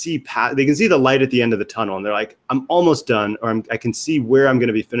 they can see the light at the end of the tunnel and they're like, I'm almost done, or I can see where I'm going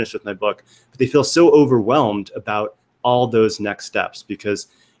to be finished with my book. But they feel so overwhelmed about all those next steps because,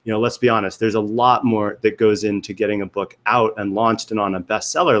 let's be honest, there's a lot more that goes into getting a book out and launched and on a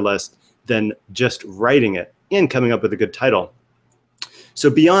bestseller list than just writing it and coming up with a good title. So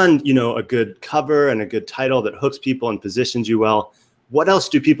beyond, a good cover and a good title that hooks people and positions you well, what else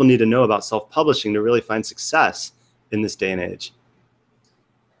do people need to know about self-publishing to really find success in this day and age?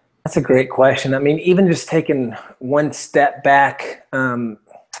 That's a great question. I mean, even just taking one step back to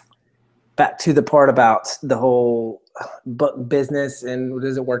the part about the whole book business and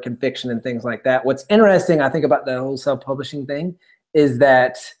does it work in fiction and things like that. What's interesting, I think, about the whole self-publishing thing is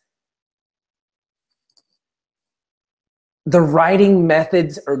that the writing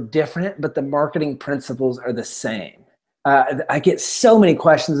methods are different, but the marketing principles are the same. I get so many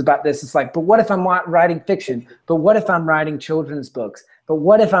questions about this. It's like, but what if I'm writing fiction? But what if I'm writing children's books? But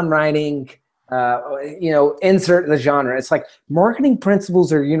what if I'm writing, insert the genre? It's like marketing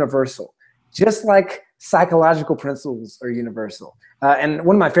principles are universal. Just like psychological principles are universal. And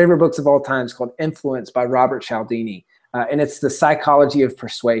one of my favorite books of all time is called Influence by Robert Cialdini. And it's the psychology of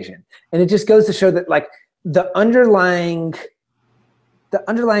persuasion. And it just goes to show that like the underlying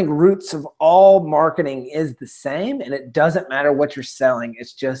roots of all marketing is the same, and it doesn't matter what you're selling.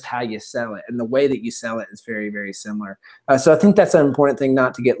 It's just how you sell it, and the way that you sell it is very, very similar. So I think that's an important thing,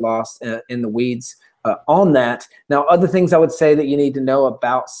 not to get lost in the weeds on that. Now, other things I would say that you need to know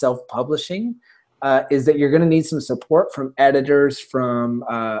about self-publishing is that you're going to need some support from editors, from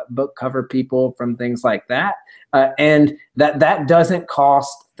book cover people, from things like that. And that doesn't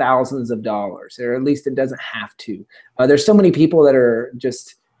cost thousands of dollars, or at least it doesn't have to. There's so many people that are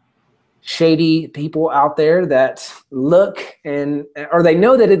just shady people out there that look or they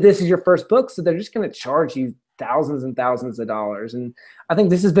know that this is your first book, so they're just going to charge you thousands and thousands of dollars. And I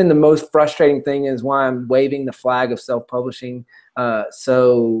think this has been the most frustrating thing, is why I'm waving the flag of self-publishing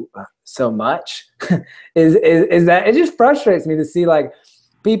so much is that it just frustrates me to see like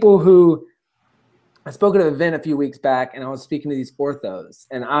people who, I spoke at an event a few weeks back, and I was speaking to these orthos,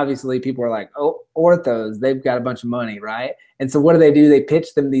 and obviously people are like, oh, orthos, they've got a bunch of money, right? And so what do? They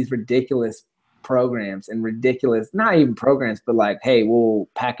pitch them these ridiculous programs and ridiculous, not even programs, but like, hey, we'll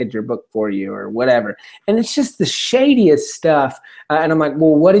package your book for you or whatever. And it's just the shadiest stuff. And I'm like,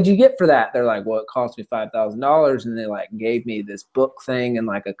 well, what did you get for that? They're like, well, it cost me $5,000. And they like gave me this book thing and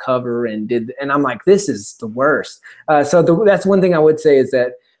like a cover and I'm like, this is the worst. That's one thing I would say, is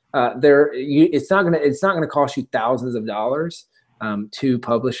that it's not gonna cost you thousands of dollars to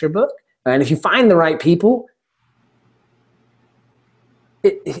publish your book. And if you find the right people,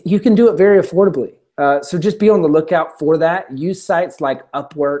 you can do it very affordably. So just be on the lookout for that. Use sites like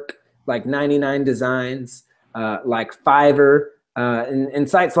Upwork, like 99 Designs, like Fiverr, and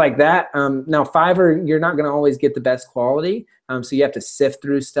sites like that. Now Fiverr, you're not going to always get the best quality, so you have to sift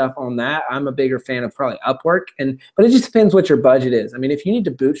through stuff on that. I'm a bigger fan of probably Upwork, but it just depends what your budget is. I mean, if you need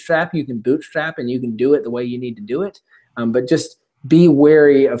to bootstrap, you can bootstrap, and you can do it the way you need to do it. But just be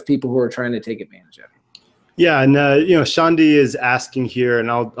wary of people who are trying to take advantage of it. Yeah, and Shandi is asking here, and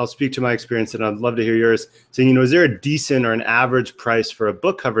I'll speak to my experience, and I'd love to hear yours. Saying, is there a decent or an average price for a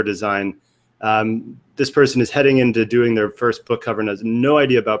book cover design? This person is heading into doing their first book cover and has no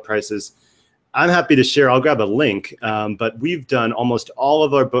idea about prices. I'm happy to share. I'll grab a link, but we've done almost all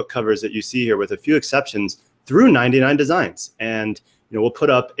of our book covers that you see here, with a few exceptions, through 99 Designs. And we'll put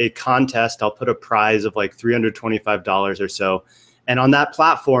up a contest. I'll put a prize of like $325 or so. And on that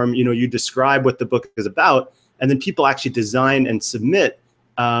platform, you describe what the book is about, and then people actually design and submit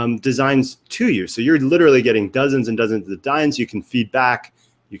designs to you. So you're literally getting dozens and dozens of designs. You can feed back,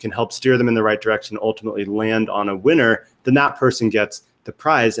 you can help steer them in the right direction, ultimately land on a winner. Then that person gets the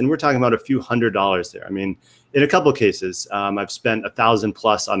prize. And we're talking about a few $100s there. I mean, in a couple of cases, I've spent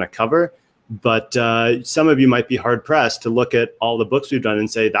 $1,000+ on a cover, but some of you might be hard pressed to look at all the books we've done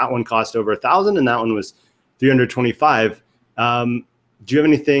and say that one cost over $1,000 and that one was $325. Do you have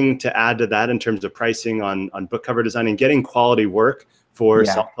anything to add to that in terms of pricing on book cover design and getting quality work for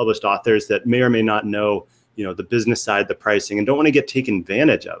self-published authors that may or may not know, the business side, the pricing, and don't want to get taken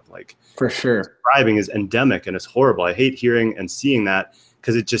advantage of? Like, for sure, subscribing is endemic and it's horrible. I hate hearing and seeing that,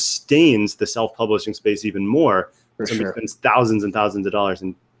 because it just stains the self-publishing space even more. Somebody spends thousands and thousands of dollars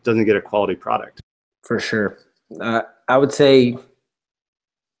and doesn't get a quality product. For sure. I would say,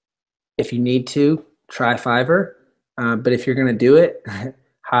 if you need to, try Fiverr. But if you're going to do it,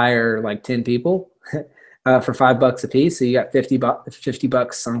 hire like 10 people for $5 a piece. So you got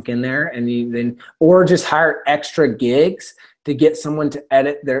 $50 sunk in there, and or just hire extra gigs to get someone to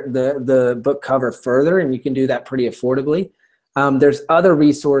edit the book cover further, and you can do that pretty affordably. There's other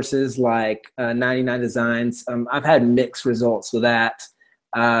resources like 99 Designs. I've had mixed results with that.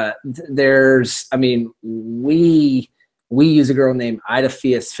 We use a girl named Ida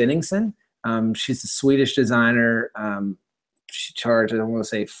Fias Finningsson. She's a Swedish designer. She charged, I don't want to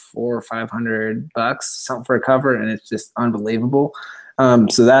say $400 or $500 something for a cover, and it's just unbelievable.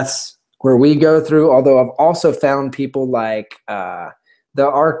 So that's where we go through. Although I've also found people like the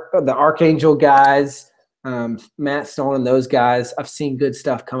Archangel guys, Matt Stone and those guys. I've seen good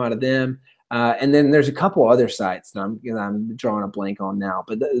stuff come out of them. And then there's a couple other sites that I'm drawing a blank on now.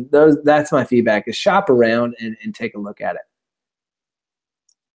 But that's my feedback: is shop around and take a look at it.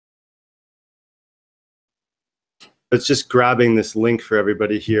 It's just grabbing this link for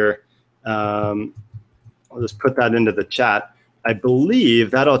everybody here. I'll just put that into the chat. I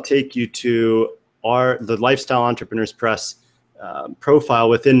believe that'll take you to the Lifestyle Entrepreneurs Press profile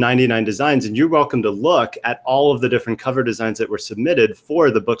within 99 Designs, and you're welcome to look at all of the different cover designs that were submitted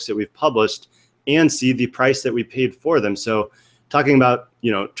for the books that we've published and see the price that we paid for them. So talking about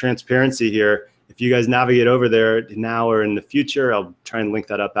transparency here, if you guys navigate over there now or in the future, I'll try and link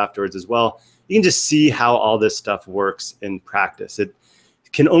that up afterwards as well. You can just see how all this stuff works in practice. It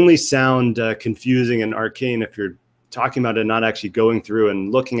can only sound confusing and arcane if you're talking about it, not actually going through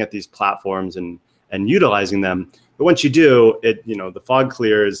and looking at these platforms and utilizing them. But once you do, the fog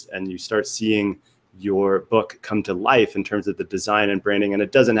clears and you start seeing your book come to life in terms of the design and branding, and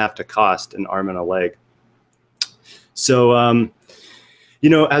it doesn't have to cost an arm and a leg. So,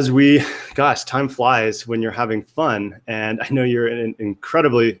 time flies when you're having fun, and I know you're in an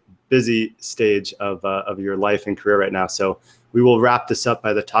incredibly busy stage of your life and career right now. So we will wrap this up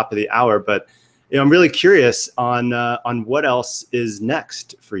by the top of the hour, but I'm really curious on what else is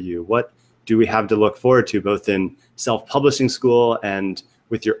next for you. What do we have to look forward to, both in self-publishing school and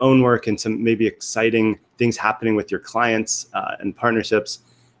with your own work, and some maybe exciting things happening with your clients and partnerships?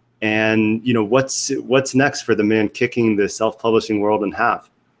 And what's next for the man kicking the self-publishing world in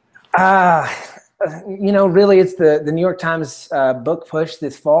half? Really, it's the New York Times book push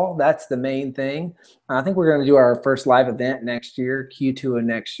this fall. That's the main thing. I think we're going to do our first live event next year, Q2 of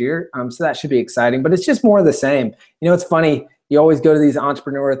next year. So that should be exciting, but it's just more of the same. It's funny. You always go to these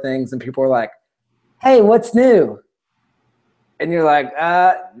entrepreneur things and people are like, hey, what's new? And you're like,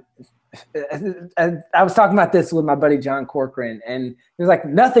 I was talking about this with my buddy John Corcoran, and he was like,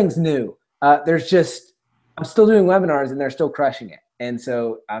 nothing's new. I'm still doing webinars and they're still crushing it. And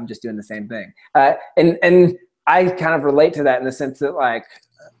so I'm just doing the same thing. And I kind of relate to that in the sense that, like,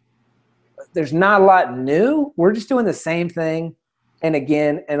 there's not a lot new. We're just doing the same thing and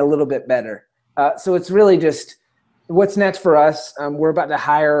again and a little bit better. So it's really just what's next for us. We're about to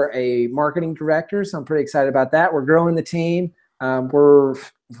hire a marketing director, so I'm pretty excited about that. We're growing the team.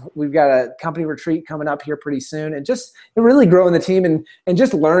 We've got a company retreat coming up here pretty soon, and just really growing the team and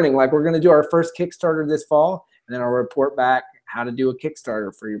just learning. Like, we're going to do our first Kickstarter this fall, and then I'll report back how to do a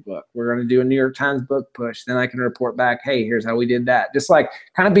Kickstarter for your book. We're going to do a New York Times book push. Then I can report back, hey, here's how we did that. Just like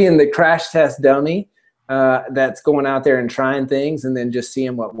kind of being the crash test dummy that's going out there and trying things, and then just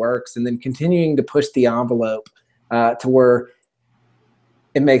seeing what works, and then continuing to push the envelope to where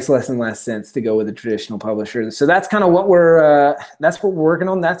it makes less and less sense to go with a traditional publisher. So that's kind of what we're working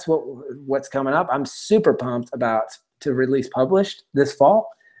on. That's what's coming up. I'm super pumped to release published this fall,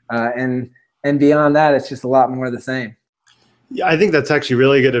 and beyond that, it's just a lot more of the same. Yeah, I think that's actually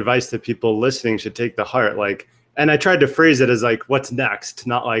really good advice that people listening should take to heart. Like, and I tried to phrase it as like, what's next,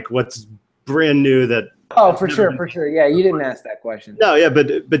 not like what's brand new that. Oh, for sure. Yeah, you didn't ask that question. No, yeah,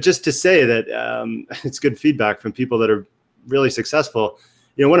 but just to say that it's good feedback from people that are really successful.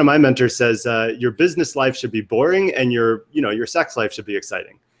 One of my mentors says your business life should be boring, and your sex life should be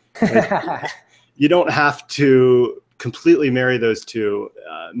exciting. Like, you don't have to completely marry those two.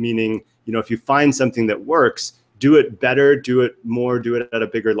 Meaning, if you find something that works, do it better, do it more, do it at a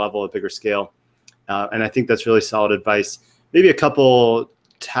bigger level, a bigger scale. And I think that's really solid advice. Maybe a couple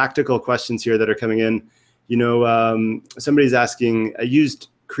tactical questions here that are coming in. Somebody's asking, I used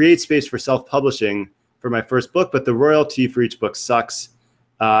CreateSpace for self-publishing for my first book, but the royalty for each book sucks.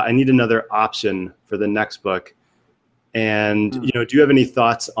 I need another option for the next book. And, do you have any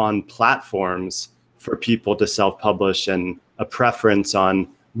thoughts on platforms for people to self-publish, and a preference on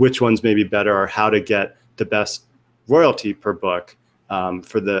which ones may be better, or how to get the best royalty per book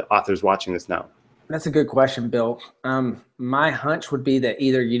for the authors watching this now? That's a good question, Bill. My hunch would be that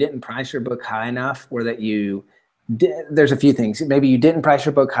either you didn't price your book high enough, or that there's a few things. Maybe you didn't price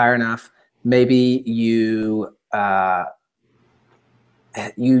your book high enough. Maybe you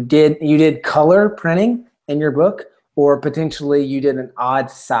did color printing in your book, or potentially you did an odd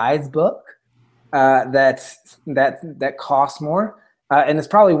size book that costs more. And it's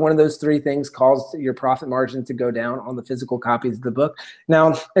probably one of those three things caused your profit margin to go down on the physical copies of the book.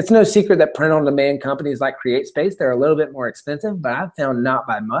 Now, it's no secret that print-on-demand companies like CreateSpace, they're a little bit more expensive, but I've found not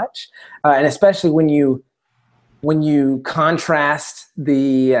by much. And especially when you contrast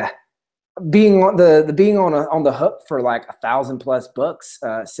the being on the hook for like 1,000+ books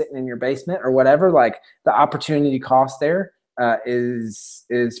sitting in your basement or whatever, like the opportunity cost there is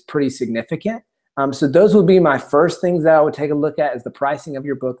pretty significant. So those would be my first things that I would take a look at, is the pricing of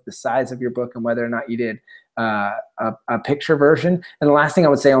your book, the size of your book, and whether or not you did a picture version. And the last thing I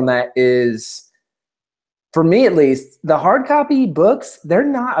would say on that is, for me at least, the hard copy books, they're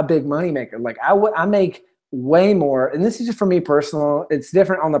not a big money maker. Like I make way more, and this is just for me personal. It's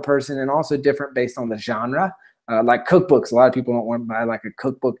different on the person, and also different based on the genre. Like cookbooks, a lot of people don't want to buy like a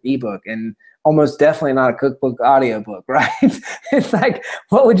cookbook ebook, and almost definitely not a cookbook audiobook, right? It's like,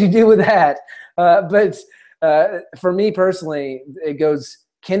 what would you do with that? But for me personally, it goes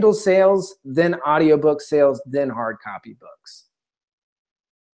Kindle sales, then audiobook sales, then hard copy books.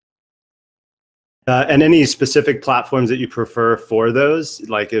 And any specific platforms that you prefer for those?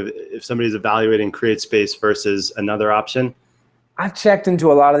 Like if somebody's evaluating CreateSpace versus another option? I've checked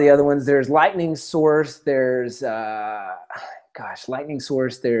into a lot of the other ones. There's Lightning Source. There's, Lightning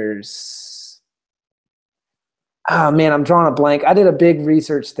Source. There's, oh man, I'm drawing a blank. I did a big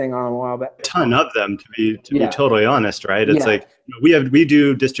research thing on them a while back. A ton of them, to be totally honest, right? It's like we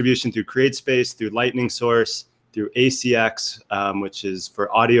do distribution through CreateSpace, through Lightning Source, through ACX, which is for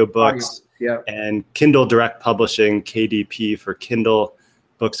audiobooks, and Kindle Direct Publishing, KDP for Kindle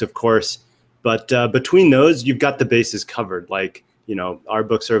books, of course. But between those, you've got the bases covered. Like, our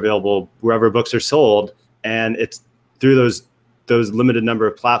books are available wherever books are sold, and it's through those limited number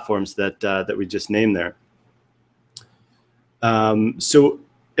of platforms that we just named there. So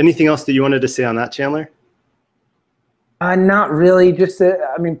anything else that you wanted to say on that, Chandler? Not really. Just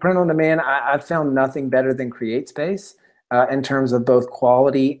print on demand. I've found nothing better than CreateSpace in terms of both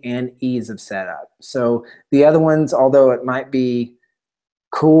quality and ease of setup. So the other ones, although it might be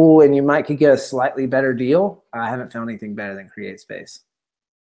cool and you could get a slightly better deal, I haven't found anything better than CreateSpace.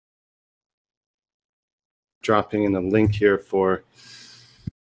 Dropping in the link here for.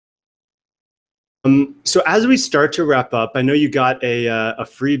 So as we start to wrap up, I know you got a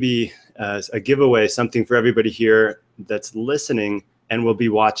freebie, a giveaway, something for everybody here that's listening and will be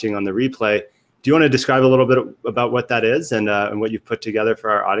watching on the replay. Do you want to describe a little bit about what that is and what you've put together for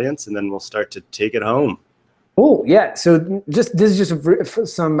our audience, and then we'll start to take it home? Oh yeah, so this is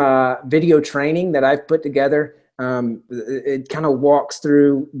just some video training that I've put together. It kind of walks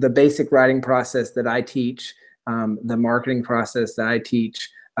through the basic writing process that I teach, the marketing process that I teach,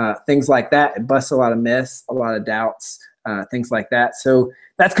 things like that. It busts a lot of myths, a lot of doubts, things like that. So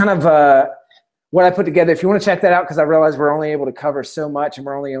that's kind of what I put together. If you want to check that out, because I realize we're only able to cover so much and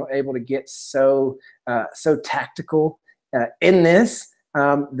we're only able to get so tactical in this,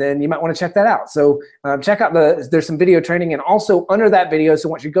 then you might want to check that out. So check out there's some video training, and also under that video, so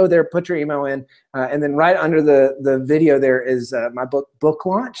once you go there, put your email in, and then right under the video there is my book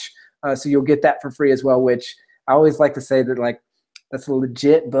launch. So you'll get that for free as well, which I always like to say that, like, that's a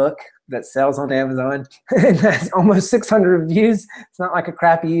legit book that sells on Amazon. And that's almost 600 reviews. It's not like a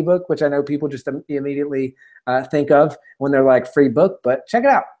crappy ebook, which I know people just immediately think of when they're like free book, but check it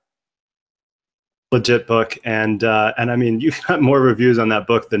out. Legit book. And I mean, you got more reviews on that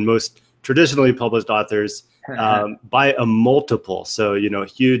book than most traditionally published authors by a multiple. So,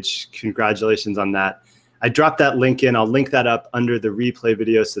 huge congratulations on that. I dropped that link in. I'll link that up under the replay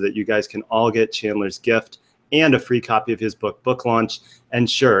video so that you guys can all get Chandler's gift and a free copy of his book launch. And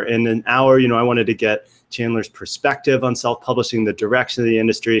sure, in an hour, I wanted to get Chandler's perspective on self-publishing, the direction of the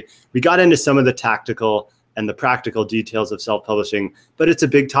industry. We got into some of the tactical and the practical details of self-publishing, but it's a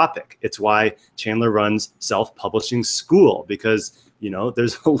big topic. It's why Chandler runs Self-Publishing School, because,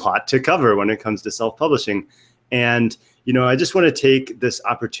 there's a lot to cover when it comes to self-publishing. And, I just want to take this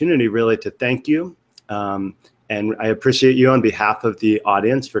opportunity really to thank you. And I appreciate you on behalf of the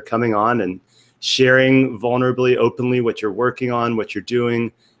audience for coming on and sharing vulnerably, openly what you're working on, what you're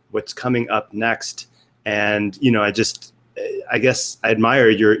doing, what's coming up next. And, I guess I admire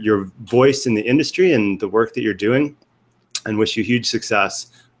your voice in the industry and the work that you're doing, and wish you huge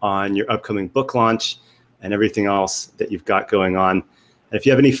success on your upcoming book launch and everything else that you've got going on. And if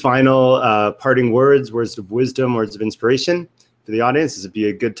you have any final parting words of wisdom, words of inspiration for the audience, this would be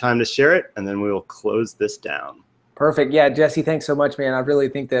a good time to share it, and then we will close this down. Perfect. Yeah, Jesse, thanks so much, man. I really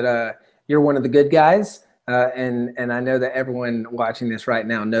think that you're one of the good guys, and I know that everyone watching this right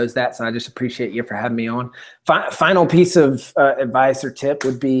now knows that, so I just appreciate you for having me on. Final piece of advice or tip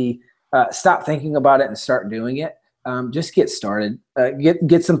would be stop thinking about it and start doing it. Just get started.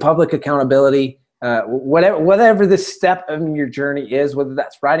 Get some public accountability. Whatever the step in your journey is, whether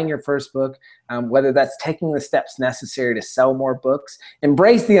that's writing your first book, whether that's taking the steps necessary to sell more books,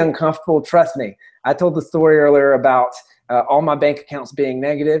 embrace the uncomfortable. Trust me. I told the story earlier about all my bank accounts being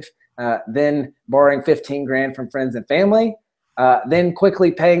negative, then borrowing 15 grand from friends and family, then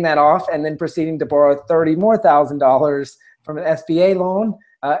quickly paying that off, and then proceeding to borrow $30,000 more from an SBA loan,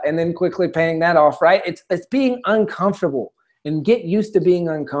 and then quickly paying that off, right? It's being uncomfortable, and get used to being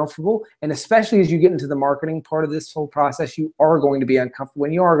uncomfortable. And especially as you get into the marketing part of this whole process, you are going to be uncomfortable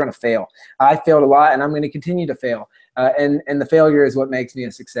and you are going to fail. I failed a lot, and I'm going to continue to fail. And the failure is what makes me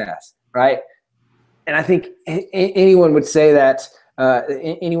a success, right? And I think anyone would say that,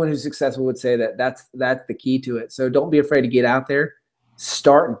 anyone who's successful would say that that's the key to it. So don't be afraid to get out there,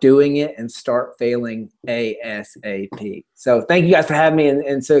 start doing it, and start failing ASAP. So thank you guys for having me,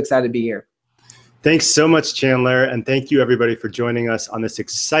 and so excited to be here. Thanks so much, Chandler. And thank you, everybody, for joining us on this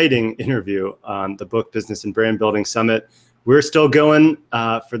exciting interview on the Book Business and Brand Building Summit. we're still going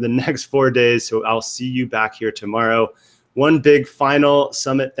for the next 4 days. So I'll see you back here tomorrow. One big final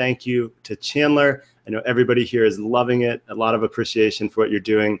summit thank you to Chandler. I know everybody here is loving it. A lot of appreciation for what you're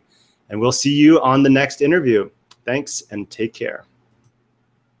doing. And we'll see you on the next interview. Thanks and take care.